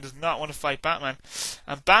like Superman does not want to fight Batman.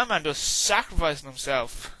 And Batman does sacrificing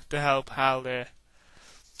himself to help Hal there.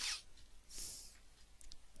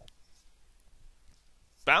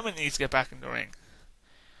 Batman needs to get back in the ring.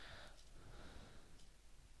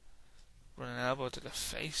 Running elbow to the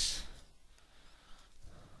face.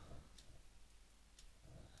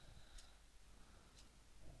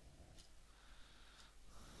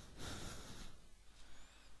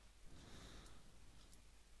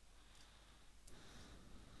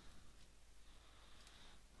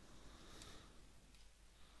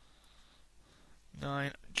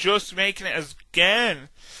 Nine. Just making it again.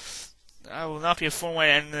 That will not be a fun way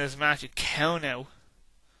to end this match. You count now.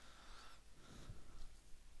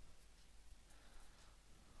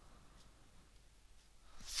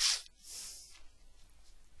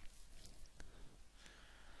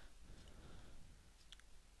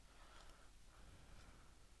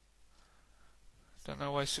 Don't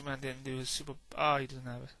know why Superman didn't do his super. Oh, he doesn't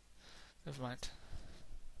have it. Never mind.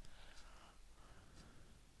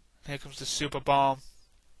 Here comes the super bomb.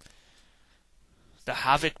 The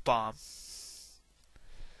Havoc bomb.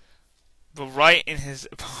 But right in his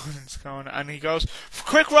opponent's corner. And he goes,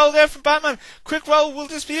 quick roll there from Batman. Quick roll, will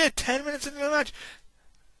this be it? 10 minutes into the match.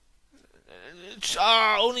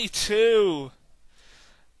 Only 2.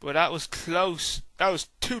 But that was close. That was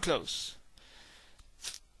too close.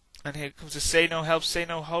 And here comes the say no help, say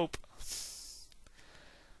no hope.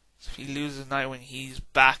 So he loses Nightwing, he's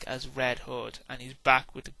back as Red Hood. And he's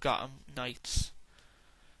back with the Gotham Knights.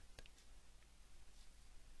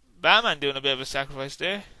 Batman doing a bit of a sacrifice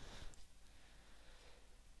there.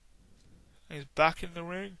 He's back in the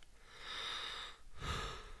ring.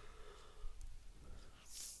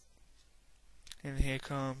 And here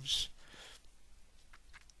comes.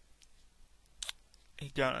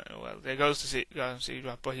 There goes to see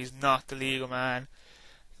but he's not the legal man.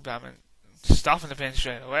 Batman stopping the pin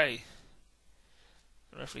straight away.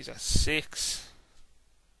 The referee's at 6,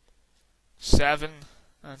 7,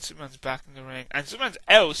 and Superman's back in the ring. And Superman's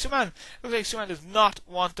out. Looks like Superman does not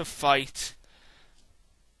want to fight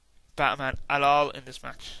Batman at all in this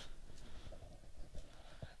match.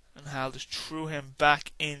 And Hal just threw him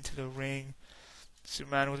back into the ring.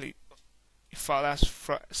 Superman he fought last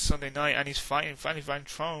Sunday night, and he's finally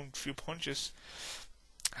throwing a few punches.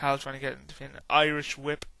 Hal trying to get into an Irish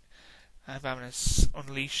whip, and Batman is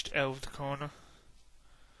unleashed out of the corner.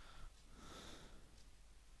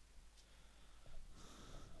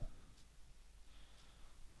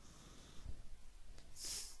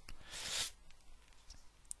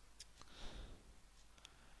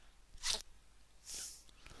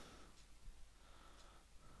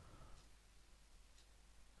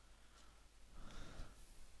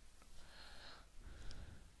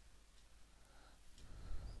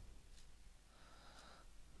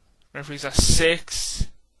 Referees at 6,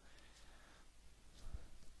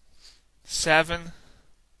 7,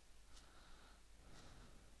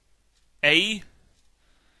 8.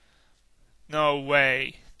 No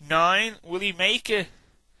way. 9. Will he make it?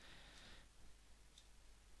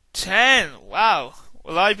 10. Wow.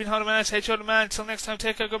 Well, I've been Hunter Man. H. Hunter Man. Until next time,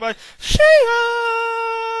 take care. Goodbye. See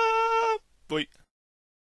ya. Bye.